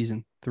 This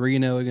season,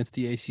 3-0 against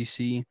the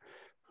ACC,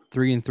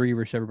 3-3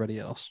 versus everybody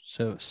else.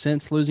 So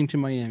since losing to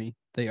Miami,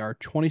 they are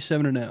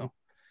 27-0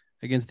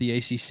 against the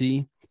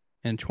ACC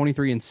and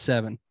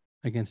 23-7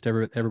 against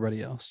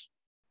everybody else.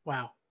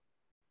 Wow.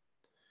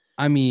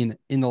 I mean,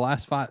 in the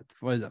last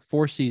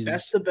 4 seasons?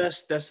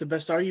 That's the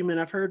best argument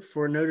I've heard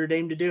for Notre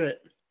Dame to do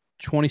it.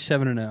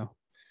 27-0.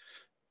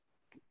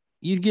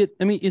 You'd get,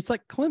 I mean, it's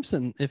like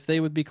Clemson. If they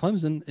would be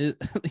Clemson,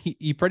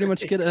 you pretty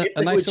much get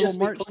a nice little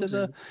march to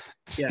the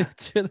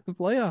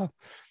playoff.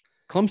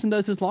 Clemson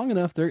does this long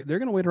enough. They're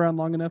going to wait around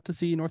long enough to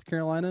see North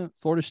Carolina,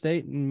 Florida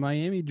State, and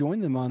Miami join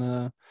them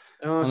on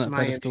that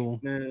pedestal.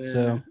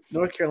 No.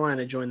 North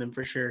Carolina joined them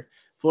for sure.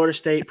 Florida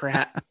State,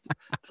 perhaps.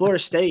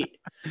 Florida State,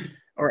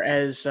 or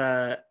as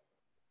friend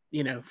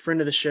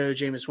of the show,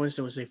 Jameis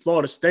Winston would say,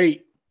 Florida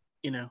State.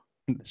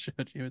 The show,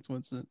 Jameis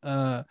Winston.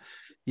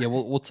 Yeah,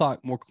 we'll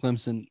talk more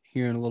Clemson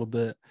here in a little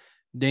bit.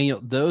 Daniel,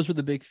 those were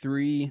the big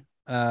 3.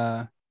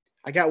 I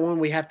got one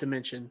we have to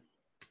mention.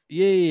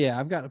 Yeah,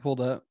 I've got it pulled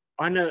up.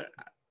 I know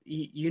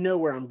you know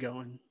where I'm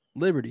going.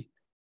 Liberty.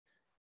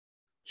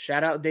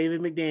 Shout out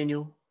David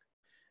McDaniel.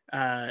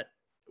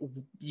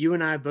 You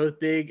and I both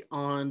big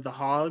on the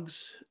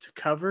Hogs to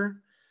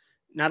cover,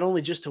 not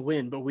only just to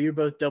win, but we were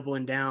both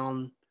doubling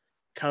down,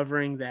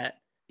 covering that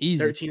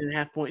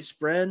 13.5 point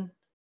spread.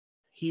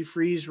 Hugh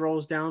Freeze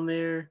rolls down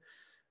there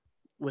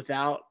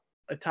without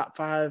a top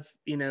 5,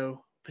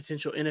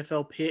 potential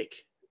NFL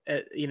pick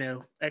at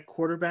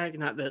quarterback.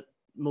 Not that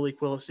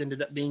Malik Willis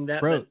ended up being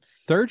that. Bro,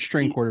 third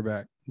string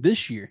quarterback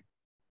this year.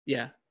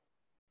 Yeah.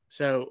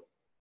 So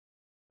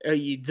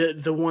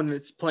the one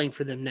that's playing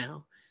for them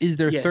now is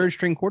their third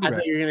string quarterback. I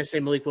thought you were going to say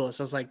Malik Willis.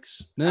 I was like,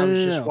 I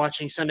was just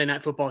watching Sunday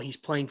Night Football. He's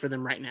playing for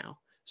them right now.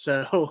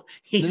 So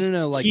he's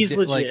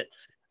legit.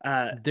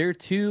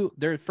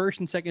 Their first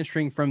and second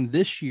string from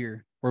this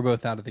year were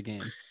both out of the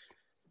game.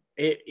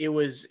 It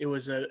was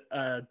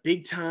a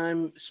big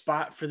time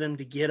spot for them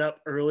to get up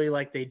early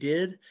like they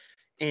did.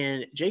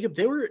 And Jacob,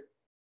 they were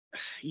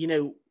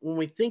when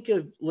we think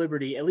of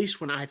Liberty, at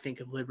least when I think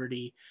of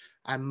Liberty,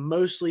 I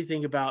mostly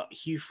think about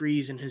Hugh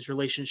Freeze and his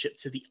relationship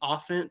to the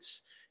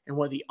offense and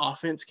what the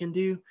offense can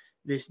do.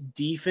 This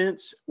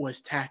defense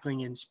was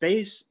tackling in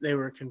space. They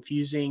were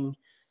confusing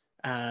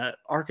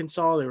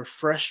Arkansas. They were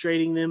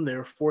frustrating them. They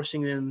were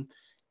forcing them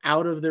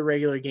out of their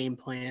regular game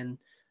plan.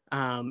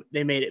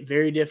 They made it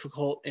very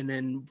difficult. And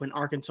then when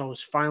Arkansas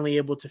was finally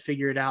able to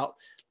figure it out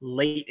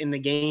late in the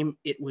game,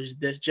 it was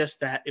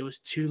just that it was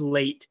too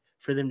late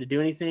for them to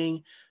do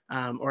anything,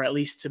 or at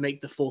least to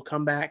make the full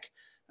comeback.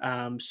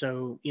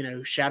 So,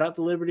 shout out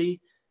to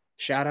Liberty.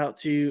 Shout out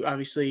to,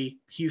 obviously,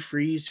 Hugh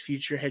Freeze,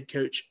 future head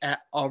coach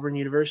at Auburn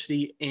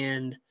University.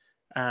 And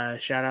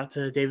shout out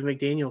to David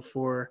McDaniel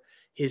for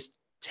his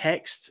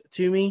text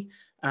to me.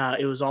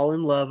 It was all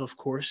in love, of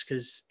course,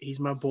 because he's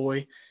my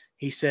boy.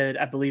 He said,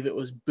 I believe it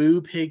was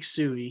Boo Pig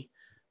Suey.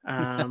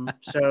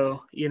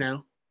 So,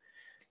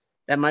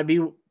 that might be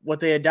what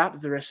they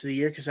adopt the rest of the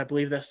year, because I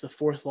believe that's the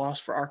fourth loss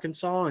for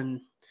Arkansas.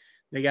 And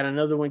they got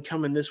another one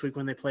coming this week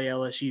when they play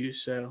LSU.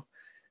 So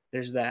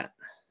there's that.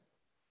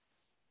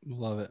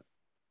 Love it.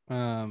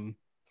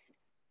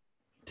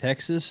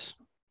 Texas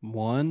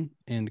won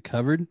and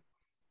covered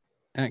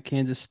at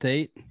Kansas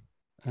State.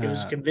 It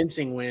was a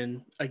convincing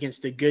win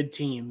against a good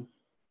team.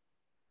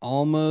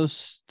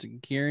 Almost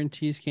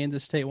guarantees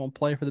Kansas State won't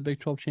play for the Big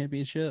 12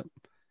 championship.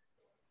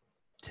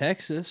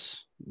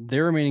 Texas,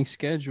 their remaining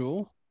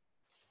schedule,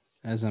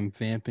 as I'm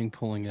vamping,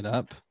 pulling it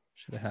up,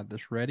 should have had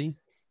this ready.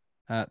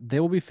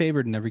 They will be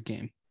favored in every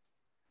game.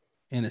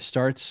 And it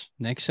starts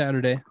next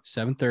Saturday,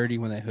 7:30,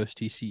 when they host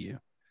TCU.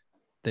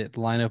 The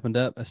line opened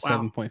up as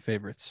 7-point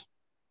favorites.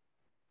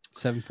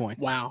 7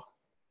 points. Wow.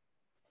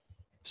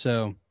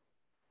 So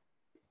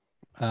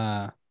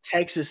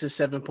Texas is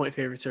 7-point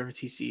favorites over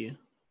TCU.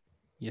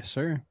 Yes,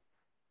 sir.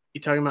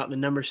 You're talking about the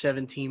number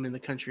 7 team in the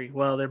country.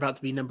 Well, they're about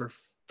to be number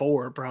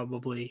 4,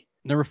 probably.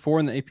 Number 4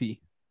 in the AP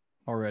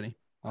already,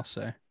 I'll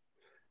say.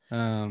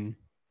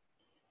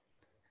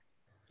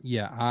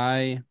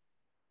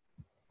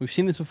 We've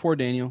seen this before,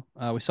 Daniel.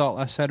 We saw it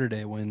last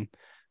Saturday when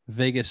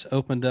Vegas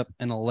opened up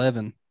an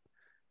 11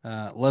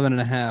 and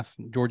a half,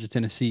 Georgia,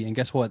 Tennessee. And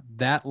guess what?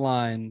 That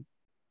line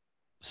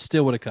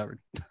still would have covered.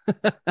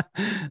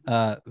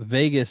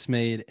 Vegas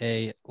made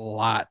a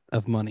lot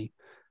of money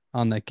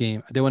on that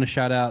game. I do want to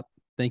shout out.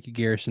 Thank you,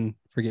 Garrison,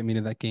 for getting me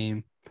to that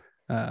game.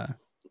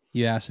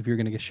 You asked if you're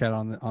going to get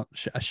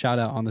a shout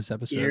out on this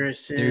episode.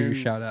 Garrison. There's your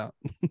shout out.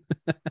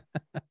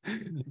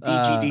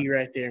 DGD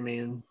right there,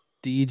 man.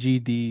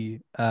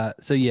 DGD.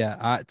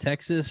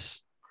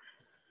 Texas.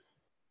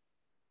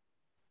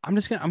 I'm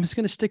just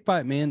gonna stick by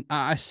it, man.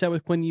 I said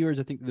with Quinn Ewers,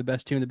 I think they're the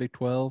best team in the Big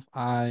 12.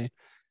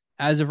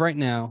 As of right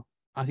now,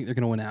 I think they're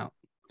gonna win out.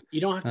 You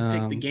don't have to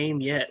pick the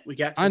game yet. We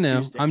got. I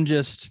know. Tuesday. I'm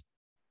just.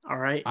 All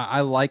right.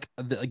 I like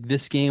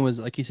this game was,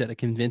 like you said, a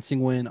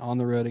convincing win on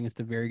the road against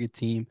a very good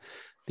team.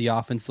 The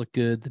offense looked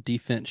good. The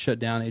defense shut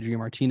down Adrian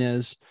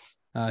Martinez,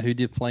 who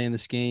did play in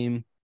this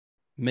game.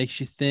 Makes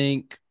you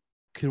think,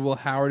 could Will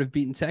Howard have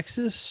beaten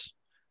Texas?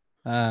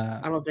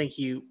 I don't think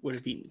he would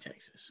have beaten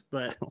Texas,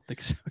 but I don't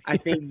think so. I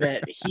think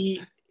that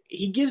he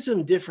gives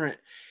them different.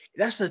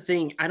 That's the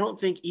thing. I don't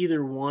think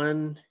either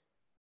one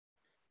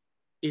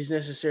is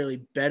necessarily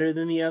better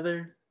than the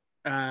other.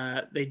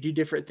 They do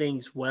different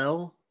things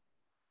well.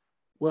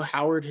 Will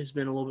Howard has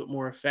been a little bit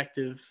more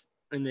effective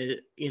in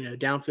the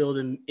downfield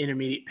and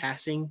intermediate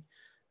passing.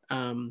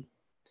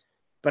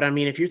 But I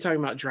mean, if you're talking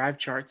about drive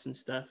charts and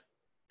stuff,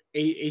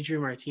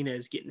 Adrian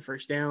Martinez getting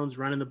first downs,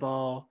 running the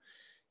ball,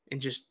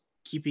 and just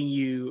keeping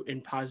you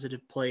in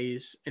positive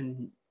plays,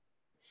 and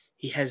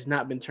he has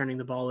not been turning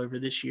the ball over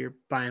this year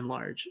by and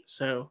large.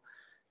 So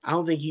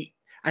I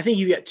think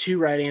you got 2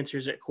 right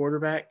answers at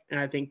quarterback, and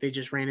I think they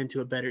just ran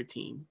into a better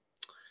team.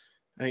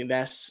 I think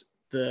that's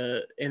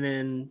and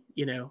then,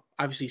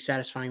 obviously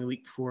satisfying the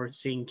week before,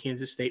 seeing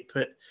Kansas State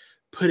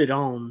put it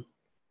on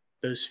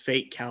those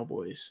fake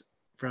Cowboys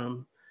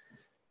from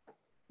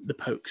the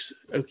Pokes,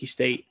 Okie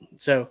State.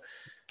 So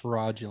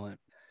fraudulent.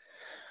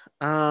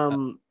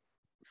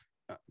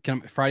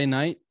 Friday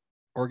night,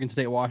 Oregon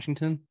State,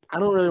 Washington. I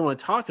don't really want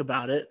to talk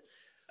about it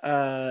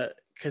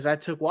because I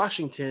took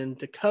Washington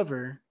to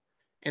cover,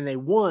 and they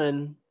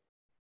won,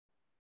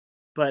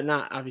 but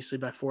not obviously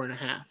by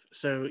 4.5.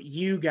 So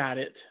you got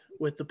it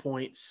with the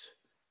points.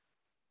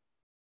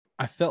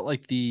 I felt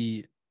like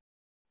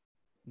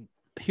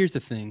here's the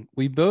thing.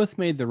 We both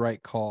made the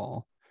right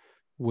call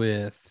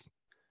with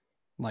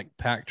like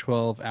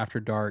Pac-12 after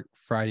dark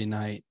Friday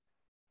night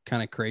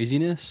kind of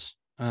craziness.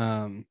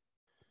 I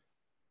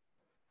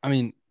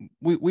mean,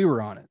 we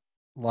were on it.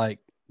 Like,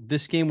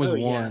 this game was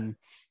won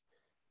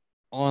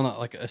on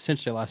like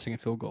essentially a last second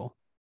field goal.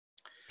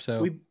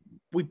 So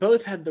we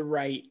both had the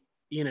right,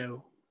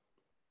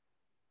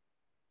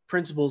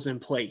 principles in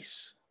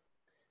place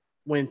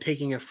when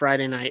picking a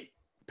Friday night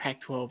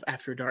Pac-12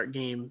 after dark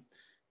game,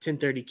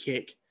 10:30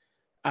 kick.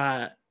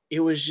 It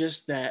was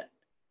just that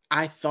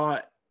I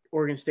thought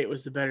Oregon State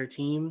was the better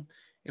team,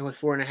 and with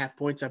 4.5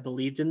 points, I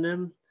believed in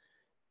them.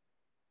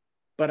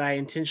 But I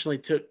intentionally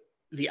took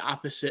the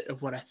opposite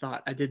of what I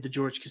thought. I did the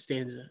George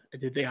Costanza. I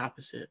did the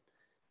opposite.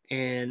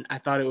 And I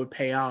thought it would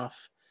pay off.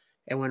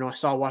 And when I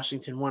saw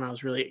Washington won, I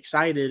was really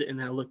excited. And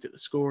then I looked at the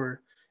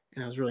score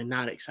and I was really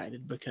not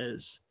excited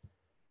because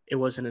it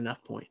wasn't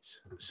enough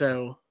points.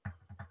 So,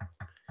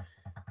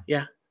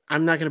 yeah,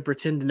 I'm not going to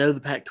pretend to know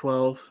the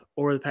Pac-12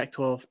 or the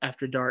Pac-12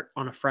 after dark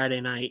on a Friday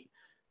night.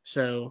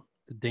 So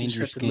The I just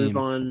have dangerous to game.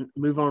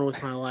 move on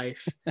with my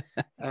life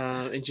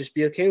and just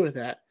be okay with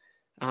that.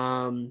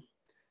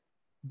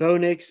 Bo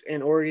Nix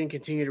and Oregon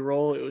continue to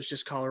roll. It was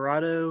just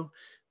Colorado,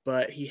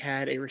 but he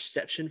had a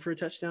reception for a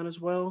touchdown as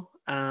well.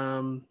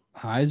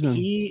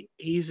 Heisman.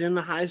 He's in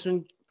the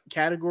Heisman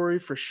category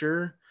for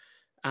sure.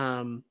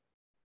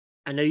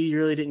 I know you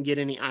really didn't get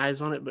any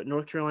eyes on it, but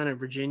North Carolina and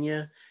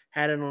Virginia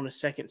had it on a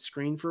second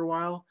screen for a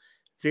while.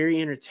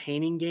 Very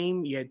entertaining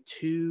game. You had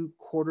two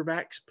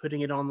quarterbacks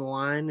putting it on the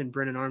line, and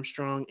Brennan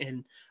Armstrong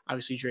and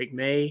obviously Drake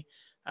May.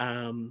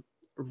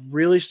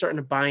 Really starting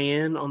to buy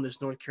in on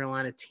this North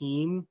Carolina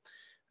team.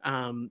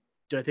 Do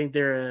I think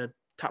they're a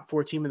top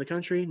 4 team in the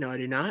country? No, I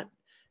do not.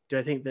 Do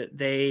I think that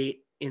they,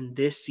 in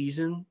this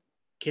season,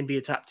 can be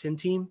a top 10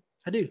 team?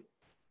 I do.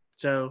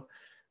 So,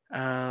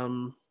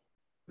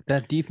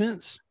 that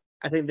defense,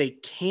 I think they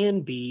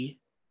can be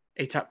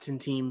a top 10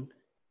 team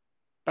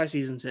by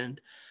season's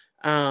end.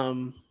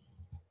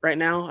 Right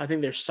now, I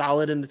think they're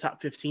solid in the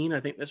top 15. I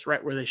think that's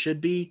right where they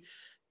should be.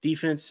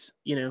 Defense,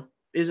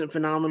 isn't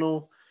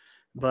phenomenal,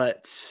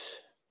 but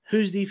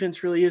whose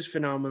defense really is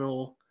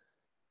phenomenal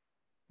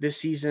this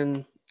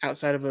season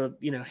outside of a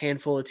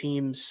handful of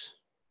teams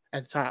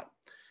at the top,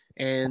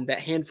 and that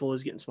handful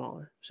is getting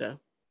smaller. So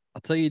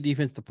I'll tell you,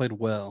 defense that played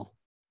well.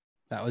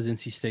 That was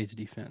NC State's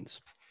defense.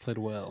 Played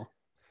well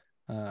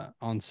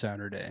on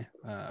Saturday.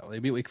 They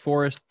beat Wake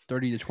Forest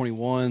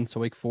 30-21, so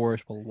Wake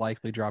Forest will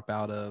likely drop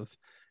out of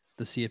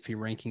the CFP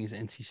rankings.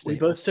 NC State we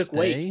both took stay.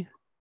 Wake.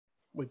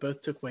 We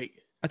both took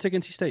Wake. I took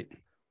NC State.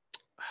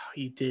 Oh,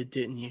 you did,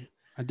 didn't you?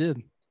 I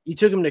did. You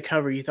took them to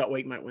cover. You thought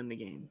Wake might win the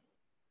game.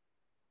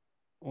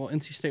 Well,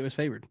 NC State was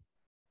favored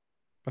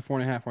by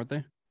 4.5, weren't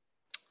they?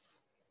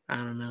 I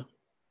don't know.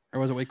 Or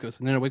was it Wake was?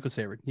 No, Wake was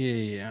favored.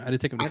 Yeah. I did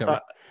take them to cover.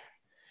 Thought...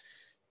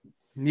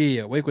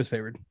 Yeah, Wake was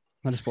favored.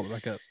 I just pulled it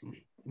back up.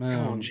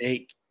 Come on,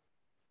 Jake.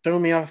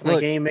 Throwing me off my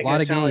game, making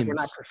it sound like we're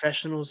not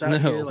professionals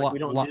out here. Like we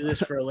don't do this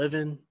for a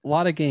living. A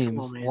lot of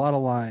games, a lot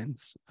of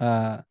lines.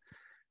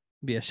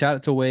 Be a shout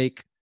out to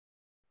Wake.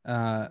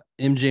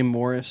 MJ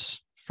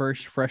Morris,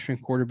 first freshman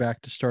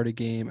quarterback to start a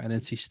game at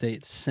NC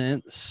State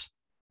since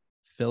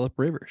Phillip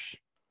Rivers.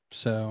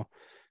 So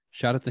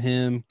shout out to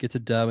him. Gets a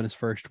dub in his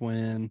first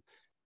win.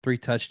 3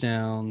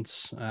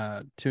 touchdowns,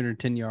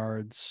 210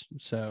 yards.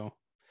 So,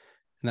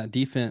 and that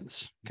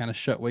defense kind of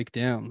shut Wake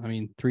down. I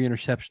mean, 3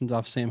 interceptions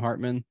off Sam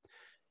Hartman.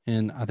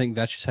 And I think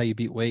that's just how you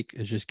beat Wake,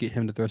 is just get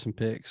him to throw some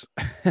picks.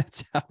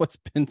 That's how it's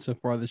been so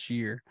far this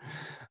year.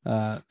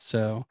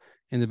 So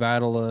in the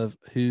battle of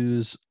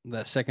who's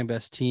the second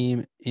best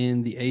team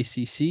in the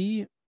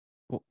ACC,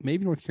 well,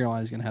 maybe North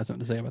Carolina is going to have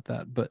something to say about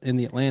that. But in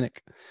the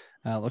Atlantic,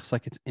 looks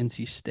like it's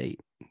NC State.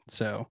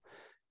 So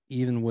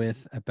even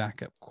with a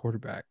backup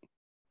quarterback,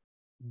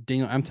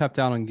 Daniel, I'm tapped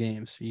out on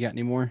games. You got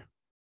any more?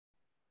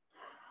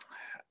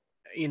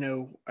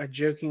 I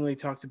jokingly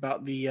talked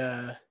about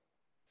the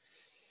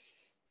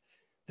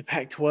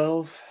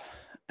Pac-12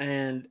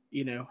 and,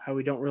 how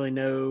we don't really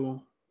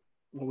know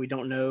what we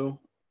don't know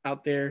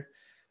out there.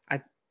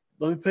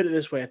 Let me put it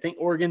this way. I think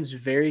Oregon's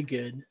very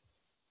good.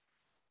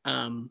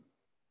 And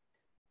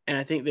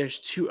I think there's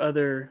 2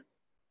 other,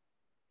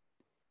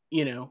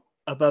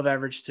 above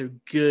average to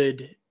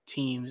good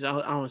teams. I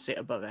don't want to say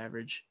above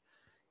average.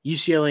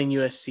 UCLA and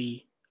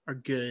USC are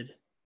good.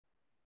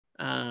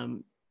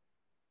 And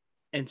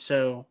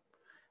so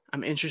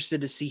I'm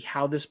interested to see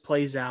how this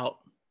plays out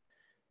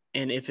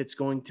and if it's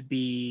going to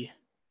be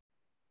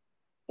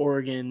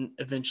Oregon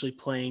eventually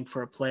playing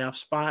for a playoff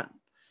spot.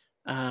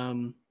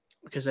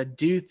 Because I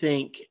do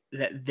think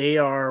that they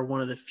are one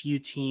of the few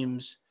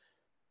teams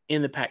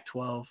in the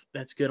Pac-12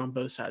 that's good on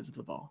both sides of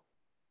the ball.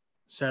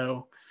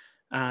 So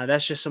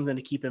that's just something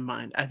to keep in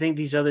mind. I think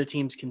these other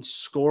teams can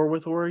score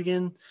with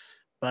Oregon,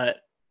 but,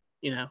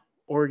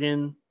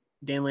 Oregon,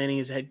 Dan Lanning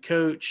is a head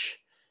coach,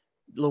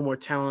 a little more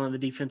talent on the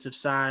defensive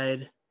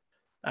side.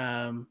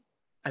 I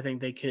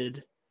think they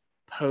could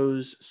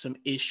pose some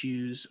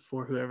issues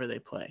for whoever they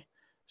play.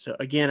 So,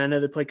 again, I know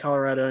they play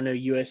Colorado. I know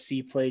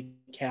USC played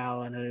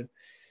Cal. I know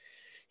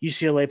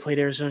UCLA played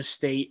Arizona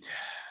State.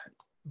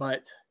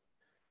 But,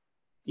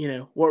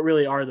 what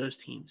really are those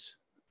teams?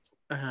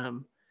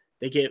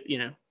 They get,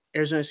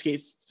 Arizona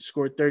State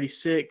scored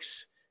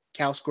 36,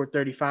 Cal scored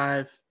 35.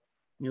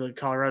 And you look at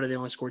Colorado, they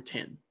only scored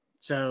 10.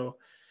 So,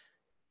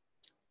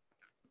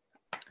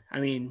 I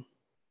mean,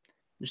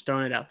 just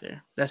throwing it out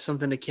there. That's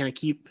something to kind of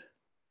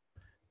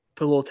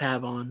put a little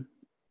tab on,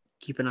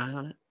 keep an eye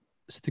on it.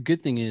 So the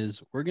good thing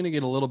is we're going to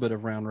get a little bit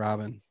of round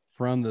robin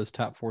from those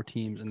top 4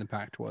 teams in the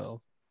Pac-12.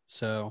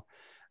 So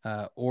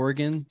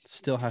Oregon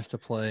still has to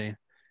play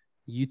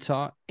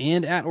Utah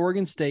and at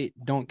Oregon State.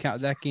 Don't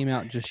count that game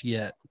out just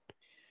yet.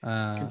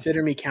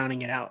 Consider me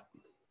counting it out.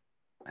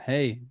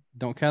 Hey,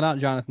 don't count out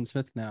Jonathan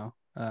Smith now.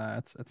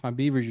 That's my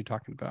Beavers you're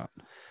talking about.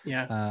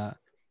 Yeah,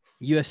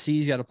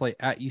 USC's got to play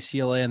at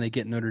UCLA, and they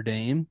get Notre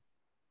Dame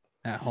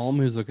at home,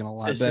 who's looking a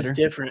lot this is better.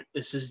 different.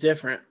 This is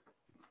different.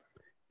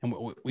 And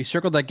we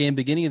circled that game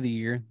beginning of the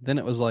year. Then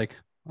it was like,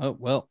 oh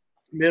well.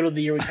 Middle of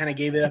the year, we kind of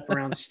gave it up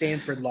around the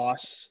Stanford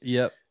loss,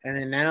 Yep. and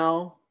then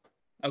now,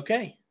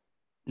 okay,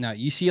 Now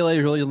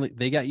UCLA really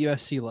they got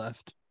USC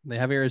left. They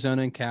have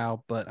Arizona and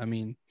Cal, but I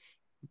mean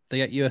they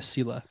got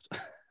USC left,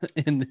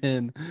 and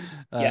then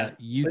yeah. Which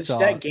Utah.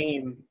 that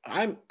game,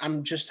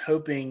 I'm just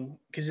hoping,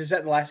 because is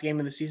that the last game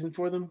of the season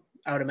for them?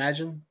 I would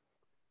imagine.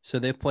 So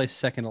they play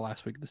second to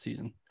last week of the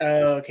season.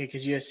 Oh, okay,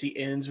 because USC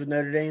ends with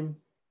Notre Dame.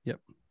 Yep.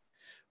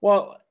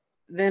 Well,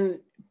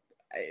 then,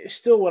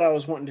 still, what I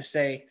was wanting to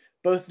say,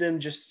 both of them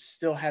just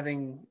still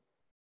having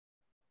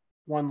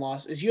one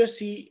loss. Is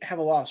USC have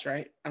a loss,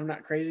 right? I'm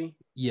not crazy.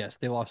 Yes,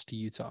 they lost to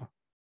Utah.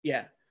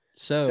 Yeah.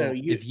 So So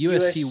if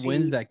USC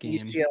wins USC, that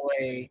game,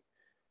 UCLA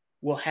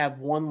will have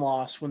one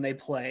loss when they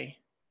play.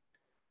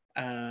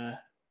 Uh,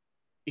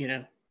 you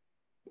know,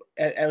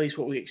 at least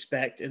what we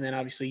expect, and then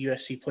obviously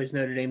USC plays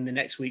Notre Dame the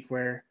next week,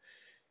 where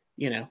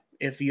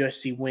if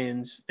USC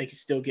wins, they could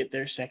still get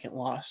their second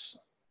loss,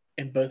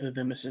 and both of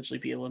them essentially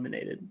be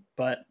eliminated.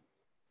 But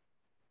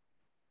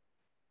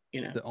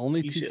the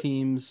only two UCLA,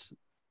 teams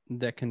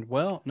that can,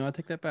 well, no, I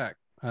take that back.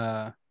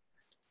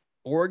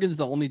 Oregon's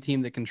the only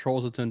team that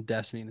controls its own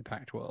destiny in the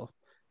Pac-12.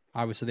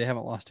 Obviously, they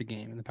haven't lost a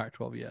game in the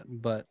Pac-12 yet,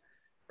 but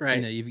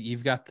right,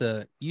 you've got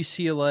the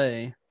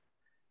UCLA.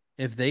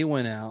 If they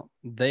win out,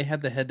 they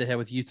have the head-to-head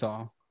with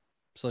Utah,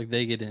 so like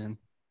they get in.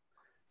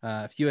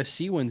 If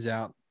USC wins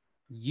out,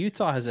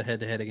 Utah has a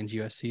head-to-head against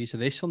USC, so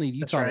they still need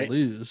that's Utah to right,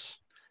 lose.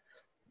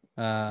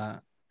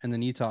 And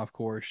then Utah, of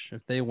course,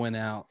 if they win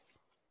out,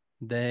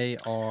 they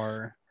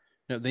are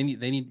no, they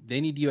need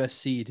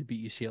USC to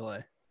beat UCLA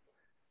to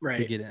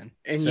right. get in.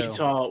 And So,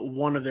 Utah,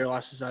 one of their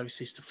losses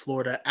obviously is to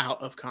Florida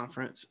out of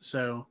conference.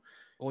 So,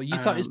 well,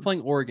 Utah is um,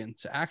 playing Oregon.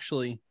 So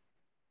actually,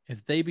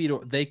 if they beat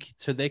they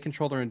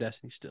control their own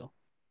destiny still,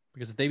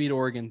 because if they beat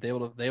Oregon, they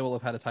will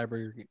have had a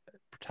tiebreaker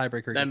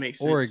that against makes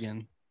sense.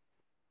 Oregon.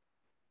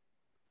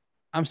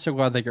 I'm so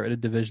glad they got rid of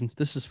divisions.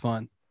 This is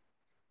fun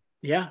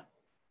Yeah,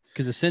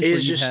 because it essentially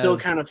is you just still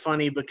have kind of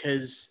funny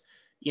because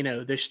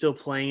they're still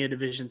playing a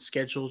division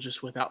schedule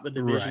just without the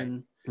right,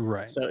 division.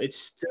 right. So it's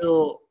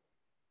still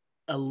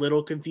a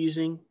little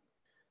confusing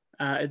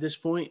at this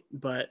point,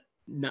 but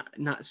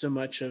not so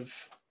much of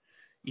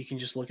you can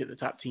just look at the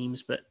top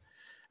teams. But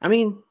I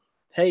mean,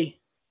 hey,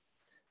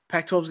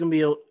 Pac-12 is going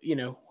to be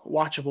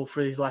watchable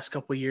for these last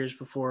couple of years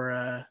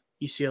before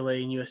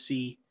UCLA and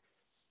USC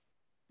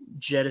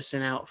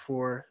jettison out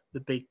for the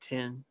Big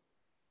Ten.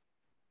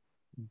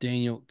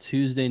 Daniel,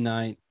 Tuesday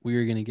night we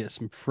are going to get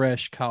some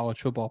fresh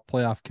college football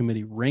playoff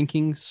committee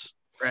rankings.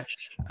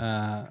 Fresh.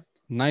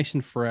 Nice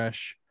and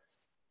fresh.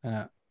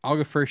 I'll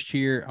go first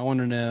here. I want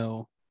to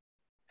know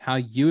how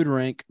you would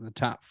rank the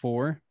top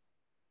four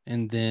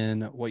and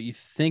then what you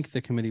think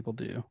the committee will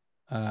do.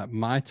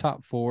 My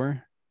top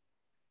four,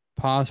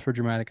 pause for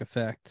dramatic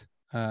effect.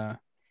 Well,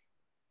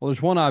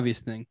 there's one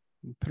obvious thing.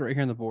 Put it right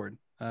here on the board.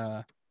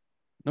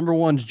 Number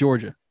one is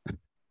Georgia.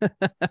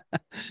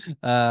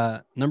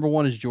 Number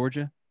one is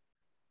Georgia.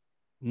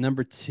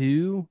 Number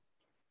two,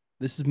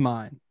 this is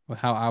mine,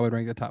 how I would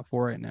rank the top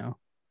four right now.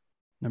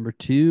 Number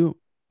two,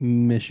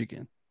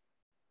 Michigan.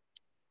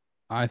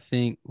 I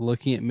think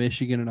looking at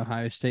Michigan and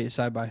Ohio State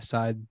side by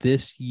side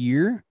this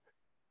year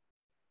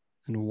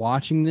and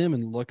watching them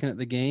and looking at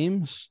the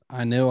games,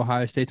 I know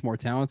Ohio State's more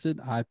talented.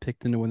 I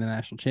picked them to win the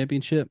national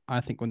championship. I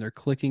think when they're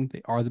clicking,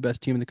 they are the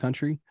best team in the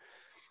country.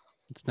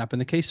 It's not been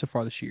the case so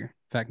far this year.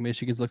 In fact,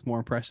 Michigan's looked more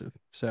impressive.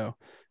 So,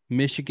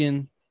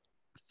 Michigan,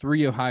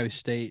 3 Ohio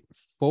State,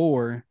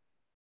 4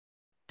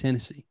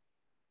 Tennessee.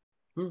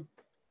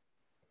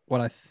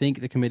 What I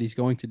think the committee's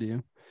going to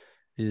do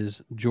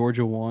is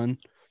Georgia 1,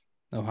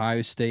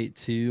 Ohio State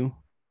 2,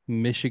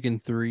 Michigan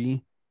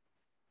 3,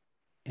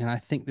 and I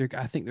think they're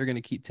going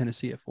to keep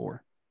Tennessee at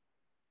 4.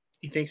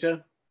 You think so?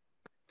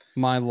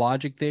 My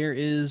logic there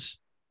is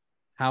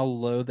how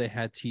low they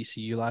had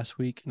TCU last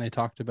week, and they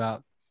talked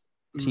about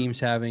teams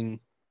having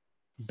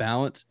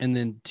balance, and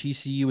then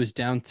TCU was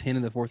down 10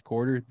 in the fourth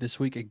quarter this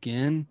week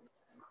again,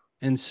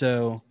 and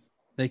so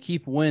they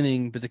keep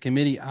winning, but the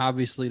committee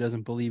obviously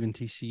doesn't believe in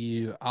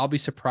TCU. I'll be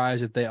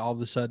surprised if they all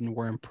of a sudden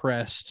were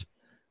impressed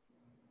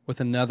with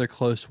another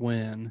close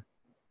win.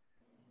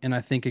 And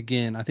I think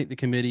the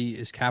committee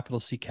is capital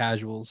C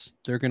casuals.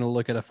 They're going to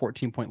look at a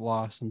 14-point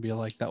loss and be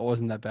like, that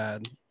wasn't that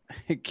bad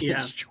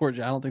against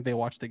Georgia. I don't think they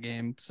watched the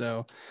game.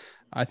 So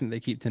I think they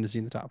keep Tennessee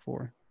in the top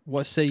 4.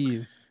 What say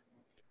you?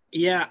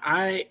 Yeah,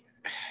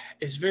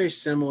 it's very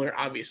similar,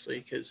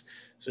 obviously, because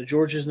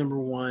Georgia's number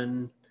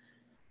one.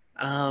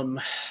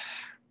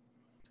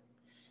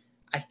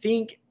 I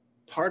think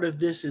part of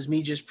this is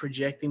me just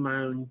projecting my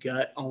own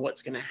gut on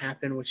what's going to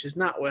happen, which is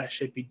not what I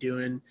should be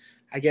doing.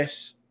 I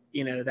guess,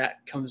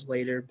 that comes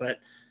later, but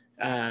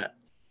I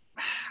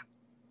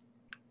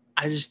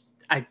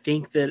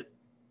think that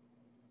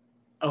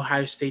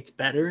Ohio State's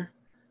better,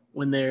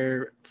 when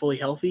they're fully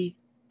healthy.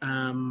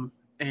 And,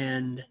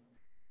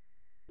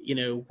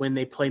 when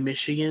they play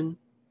Michigan,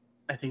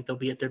 I think they'll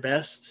be at their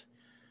best.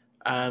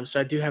 So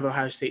I do have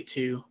Ohio State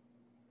 2.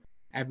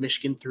 I have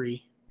Michigan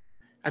 3.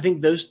 I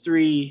think those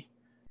 3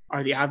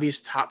 are the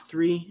obvious top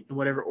 3 in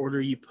whatever order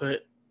you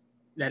put.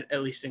 That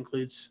at least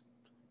includes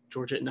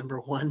Georgia at number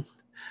 1.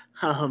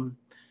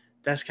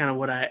 That's kind of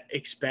what I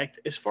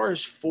expect. As far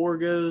as 4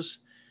 goes,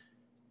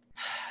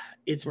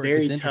 it's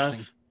very tough.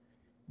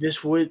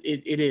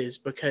 It is,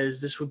 because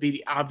this would be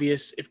the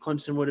obvious. If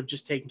Clemson would have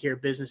just taken care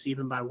of business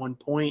even by 1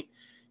 point,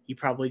 you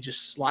probably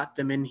just slot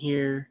them in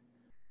here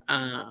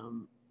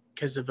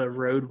because of a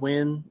road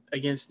win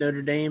against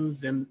Notre Dame.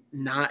 Them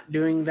not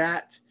doing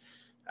that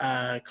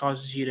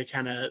causes you to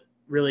kind of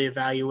really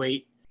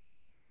evaluate,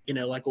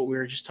 like what we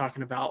were just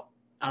talking about,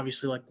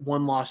 obviously like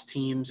 1-loss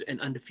teams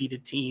and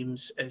undefeated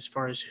teams as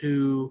far as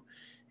who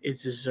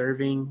is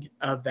deserving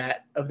of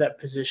that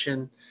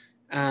position.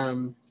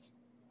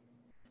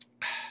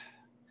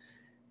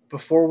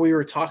 Before we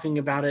were talking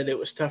about it, it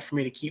was tough for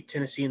me to keep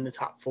Tennessee in the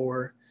top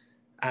 4.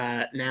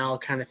 Now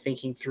kind of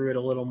thinking through it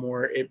a little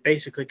more, it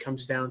basically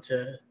comes down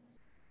to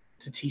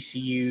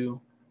TCU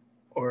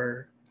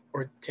or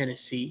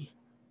Tennessee,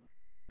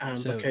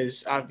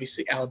 because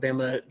obviously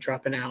Alabama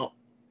dropping out.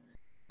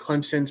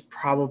 Clemson's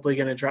probably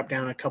going to drop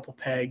down a couple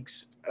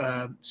pegs,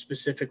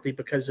 specifically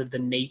because of the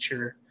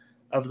nature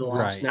of the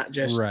loss, not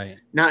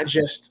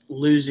just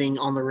losing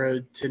on the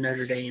road to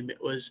Notre Dame.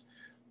 It was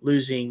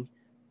losing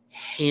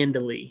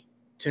handily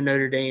to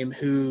Notre Dame,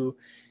 who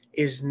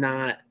is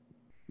not,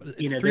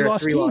 they're a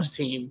 3-loss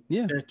team.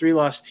 Yeah, they're a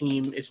 3-loss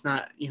team. It's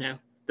not,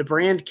 the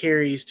brand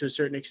carries to a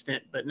certain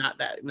extent, but not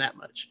that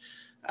much.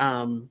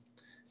 And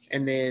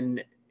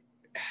then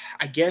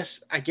I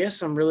guess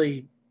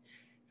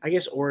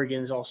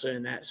Oregon's also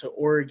in that. So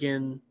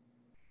Oregon,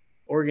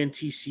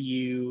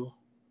 TCU,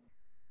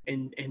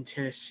 and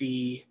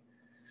Tennessee.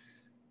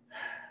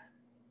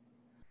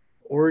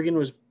 Oregon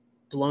was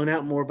blown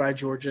out more by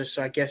Georgia,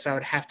 so I guess I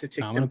would have to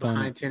take them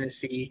behind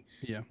Tennessee.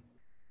 Yeah.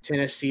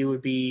 Tennessee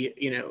would be,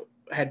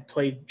 had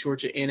played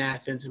Georgia in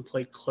Athens and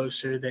played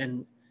closer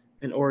than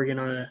Oregon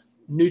on a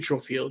neutral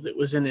field. It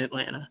was in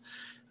Atlanta.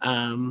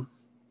 And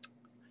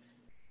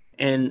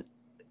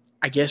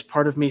I guess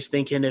part of me is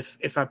thinking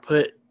if I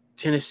put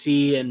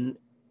Tennessee and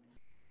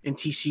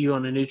TCU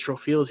on a neutral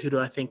field, who do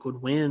I think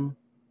would win?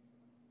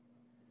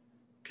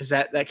 Because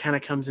that kind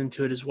of comes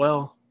into it as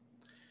well.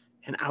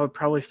 And I would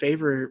probably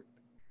favor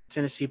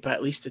Tennessee by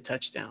at least a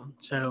touchdown.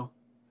 So,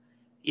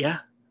 yeah,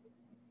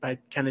 by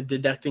kind of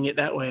deducting it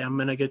that way, I'm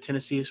going to go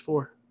Tennessee as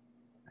 4.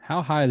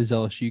 How high does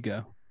LSU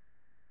go?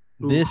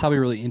 This I'll be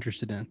really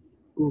interested in.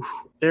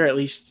 They're at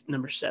least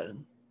number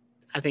 7.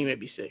 I think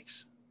maybe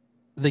 6.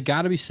 They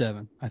got to be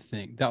 7, I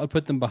think. That would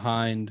put them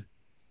behind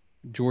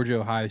Georgia,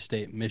 Ohio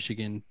State,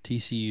 Michigan,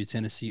 TCU,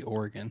 Tennessee,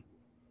 Oregon.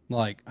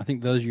 I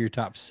think those are your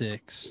top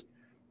 6.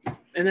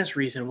 And that's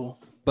reasonable.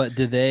 But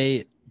do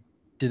they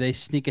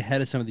sneak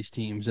ahead of some of these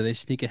teams? Do they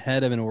sneak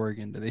ahead of an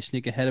Oregon? Do they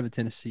sneak ahead of a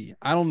Tennessee?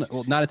 I don't know.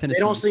 Well, not a Tennessee.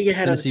 They don't sneak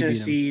ahead of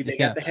Tennessee. They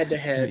got the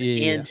head-to-head,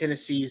 and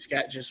Tennessee's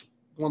got just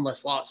 1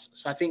 less loss.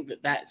 So I think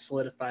that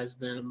solidifies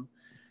them.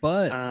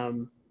 But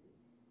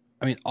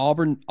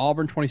Auburn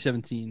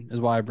 2017 is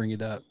why I bring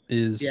it up.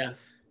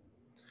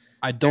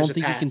 I don't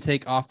think you can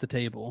take off the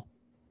table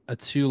a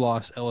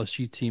 2-loss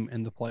LSU team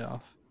in the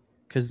playoff,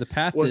 because the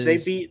path is they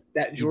beat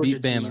that Georgia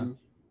Bama team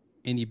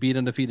and you beat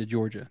undefeated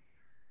Georgia.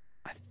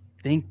 I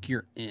think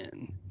you're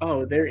in.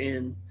 Oh, they're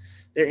in.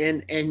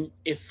 And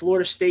if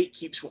Florida State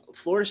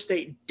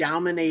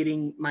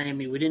dominating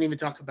Miami, we didn't even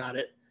talk about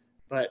it,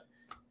 but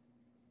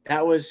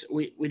that was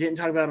we didn't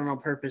talk about it on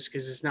purpose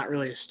because it's not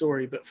really a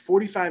story. But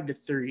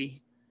 45-3,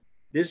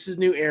 this is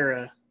new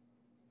era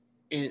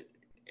in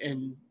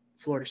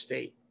Florida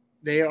State.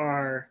 They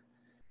are.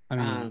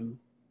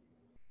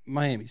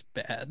 Miami's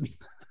bad.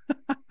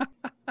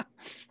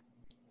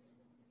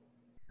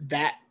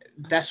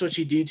 That's what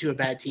you do to a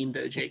bad team,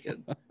 though,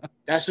 Jacob.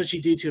 That's what you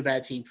do to a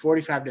bad team.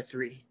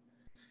 45-3.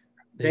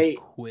 They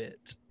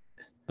quit.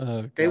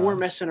 They weren't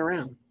messing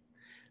around.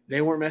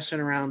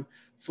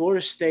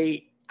 Florida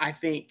State, I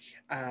think,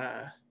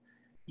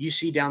 you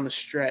see down the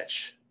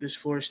stretch, this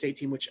Florida State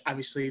team, which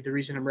obviously the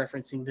reason I'm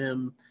referencing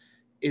them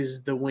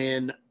is the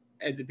win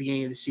at the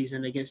beginning of the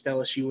season against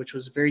LSU, which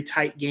was a very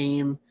tight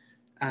game,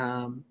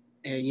 and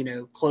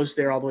close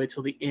there all the way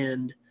till the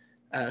end.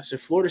 So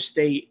Florida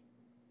State,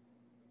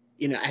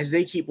 as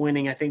they keep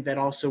winning, I think that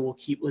also will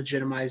keep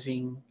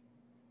legitimizing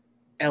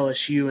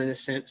LSU in the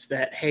sense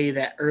that, hey,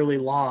 that early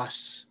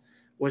loss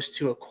was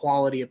to a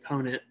quality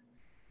opponent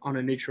on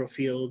a neutral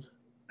field.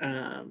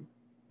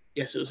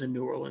 Yes, it was in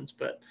New Orleans,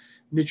 but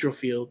neutral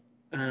field.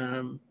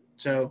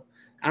 So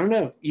I don't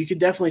know. You could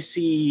definitely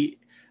see.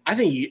 I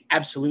think you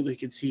absolutely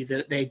could see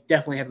that they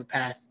definitely have a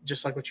path,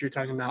 just like what you're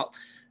talking about,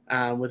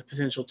 with a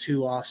potential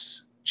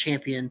 2-loss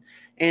champion.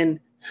 And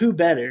who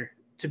better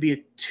to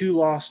be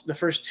the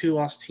first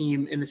 2-loss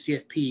team in the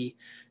CFP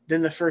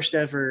than the first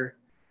ever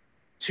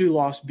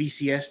 2-loss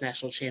BCS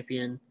national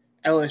champion,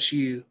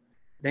 LSU.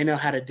 They know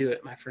how to do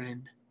it, my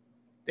friend.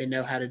 They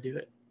know how to do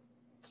it.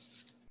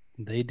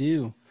 They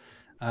do.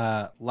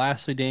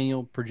 Lastly,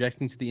 Daniel,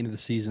 projecting to the end of the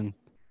season.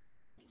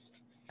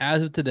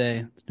 As of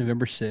today, it's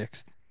November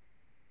 6th.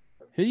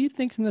 Who do you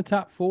think's in the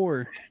top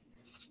 4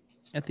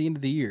 at the end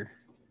of the year?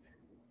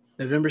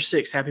 November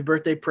 6th. Happy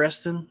birthday,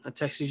 Preston. I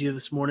texted you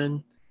this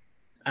morning.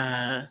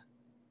 I'm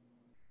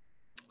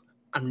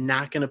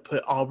not going to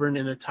put Auburn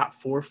in the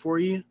top 4 for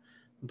you,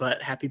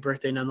 but happy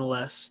birthday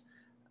nonetheless.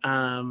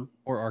 Or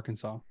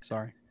Arkansas,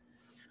 sorry.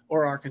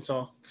 Or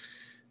Arkansas.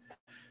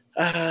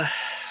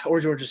 Or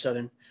Georgia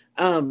Southern.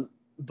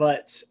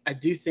 But I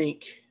do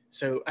think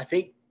so. I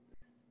think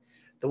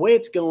the way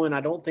it's going,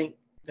 I don't think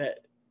that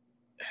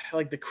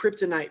like the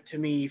kryptonite to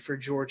me for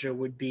Georgia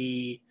would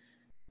be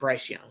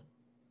Bryce Young,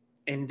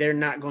 and they're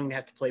not going to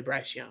have to play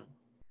Bryce Young.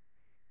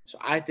 So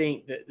I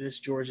think that this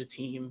Georgia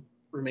team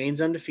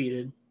remains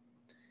undefeated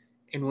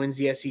and wins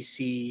the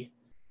SEC.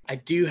 I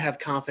do have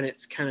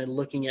confidence kind of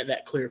looking at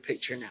that clear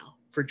picture now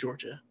for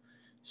Georgia.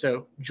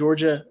 So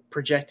Georgia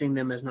projecting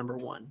them as number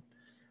 1.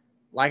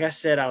 Like I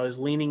said, I was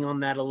leaning on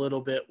that a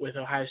little bit with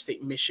Ohio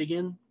State,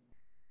 Michigan.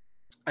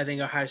 I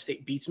think Ohio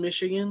State beats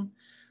Michigan,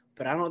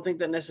 but I don't think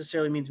that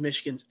necessarily means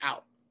Michigan's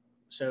out.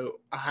 So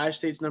Ohio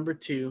State's number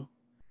 2,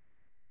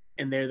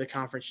 and they're the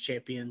conference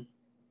champion.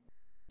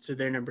 So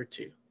they're number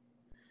 2.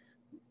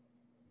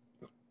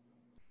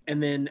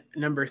 And then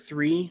number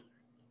 3,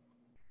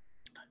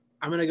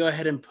 I'm going to go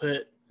ahead and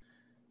put,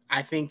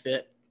 I think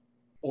that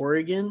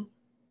Oregon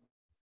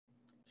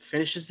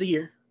finishes the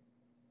year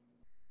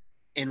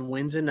and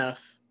wins enough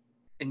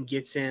and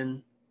gets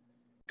in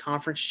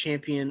conference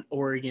champion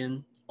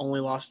Oregon, only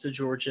lost to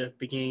Georgia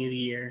beginning of the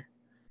year.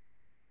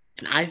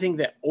 And I think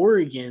that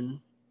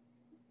Oregon,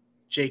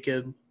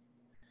 Jacob,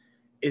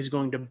 is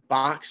going to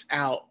box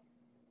out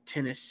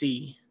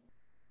Tennessee,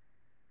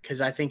 because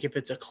I think if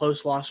it's a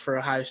close loss for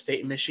Ohio State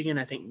and Michigan,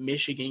 I think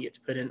Michigan gets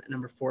put in at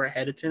number 4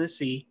 ahead of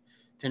Tennessee.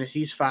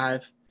 Tennessee's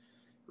 5.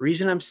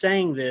 Reason I'm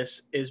saying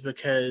this is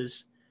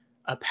because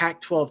a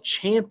Pac-12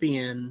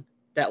 champion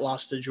that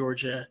lost to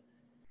Georgia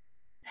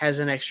has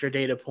an extra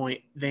data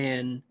point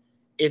than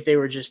if they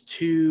were just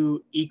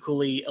 2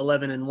 equally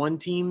 11-1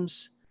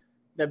 teams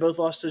that both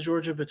lost to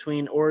Georgia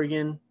between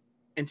Oregon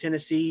and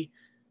Tennessee.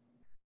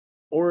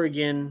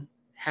 Oregon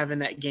having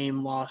that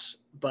game loss,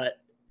 but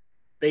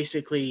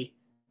basically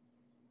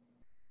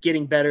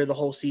getting better the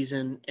whole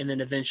season and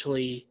then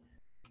eventually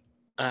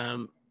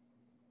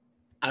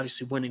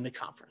obviously winning the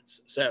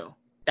conference. So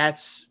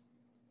that's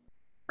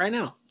right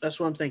now. That's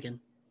what I'm thinking.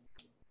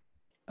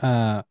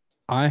 I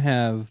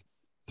have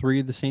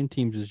 3 of the same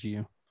teams as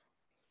you,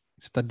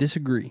 except I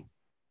disagree.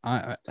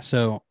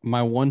 So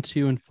my 1,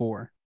 2, and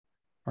 4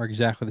 are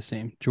exactly the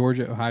same.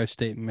 Georgia, Ohio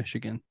State, and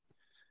Michigan.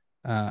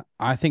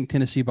 I think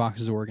Tennessee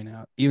boxes Oregon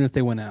out, even if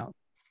they went out.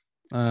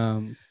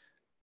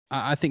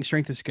 I think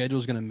strength of schedule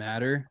is going to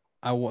matter.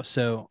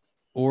 So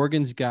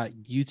Oregon's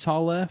got Utah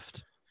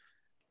left,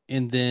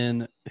 and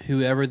then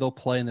whoever they'll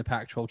play in the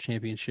Pac-12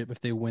 championship if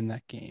they win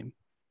that game.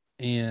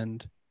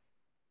 And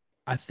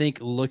I think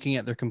looking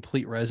at their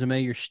complete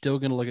resume, you're still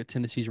going to look at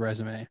Tennessee's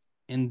resume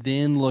and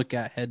then look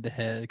at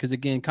head-to-head. Because,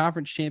 again,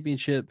 conference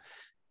championship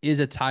is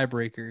a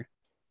tiebreaker.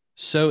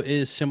 So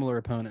is similar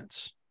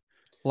opponents.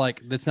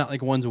 Like, that's not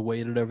like one's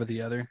weighted over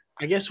the other.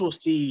 I guess we'll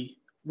see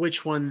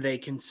which one they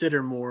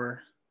consider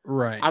more.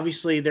 Right.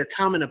 Obviously, their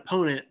common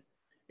opponent,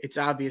 it's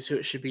obvious who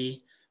it should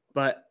be.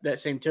 But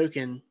that same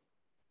token,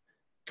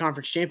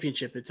 conference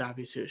championship, it's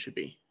obvious who it should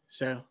be.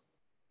 So,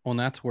 well, and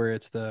that's where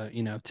it's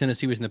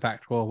Tennessee was in the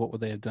Pac-12. What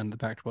would they have done to the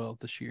Pac-12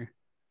 this year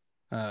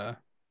with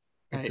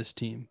this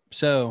team?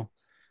 So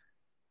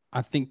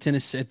I think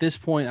Tennessee, at this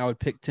point, I would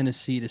pick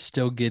Tennessee to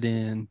still get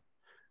in,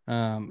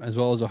 as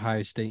well as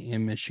Ohio State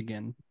and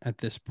Michigan at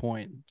this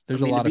point. There's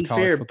a lot of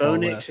college football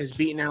left. Bo Nix has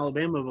beaten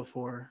Alabama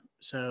before,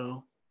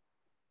 so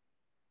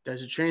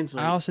does it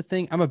translate? I also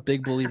think I'm a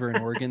big believer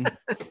in Oregon.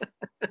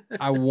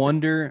 I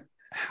wonder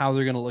how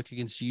they're going to look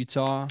against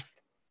Utah.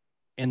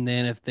 And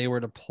then if they were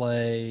to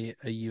play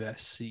a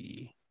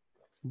USC,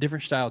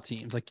 different style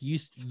teams like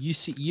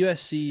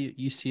USC,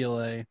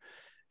 UCLA,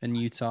 and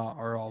Utah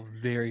are all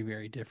very,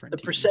 very different.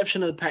 The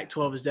perception of the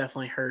Pac-12 is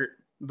definitely hurt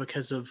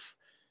because of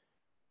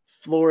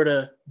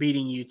Florida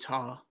beating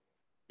Utah.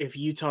 If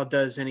Utah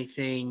does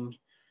anything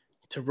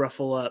to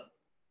ruffle up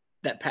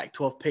that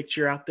Pac-12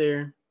 picture out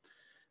there,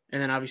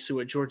 and then obviously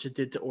what Georgia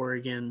did to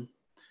Oregon,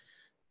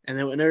 and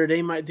then what Notre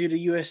Dame might do to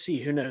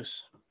USC, who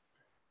knows?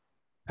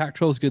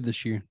 Pac-12 is good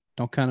this year.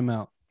 Don't count them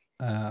out.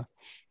 A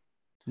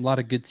lot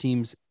of good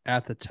teams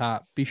at the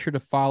top. Be sure to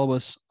follow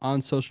us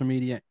on social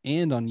media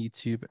and on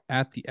YouTube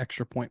at the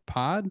Extra Point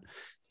Pod.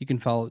 You can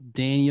follow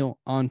Daniel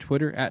on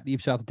Twitter at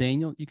Deep South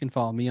Daniel. You can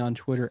follow me on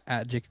Twitter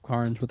at Jacob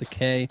Carnes with a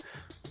K.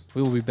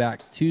 We will be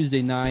back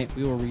Tuesday night.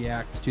 We will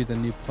react to the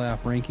new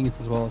playoff rankings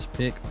as well as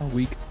pick our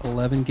Week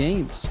 11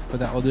 games. But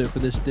that will do it for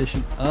this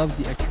edition of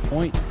the Extra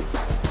Point.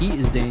 He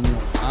is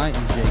Daniel. I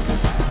am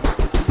Jacob.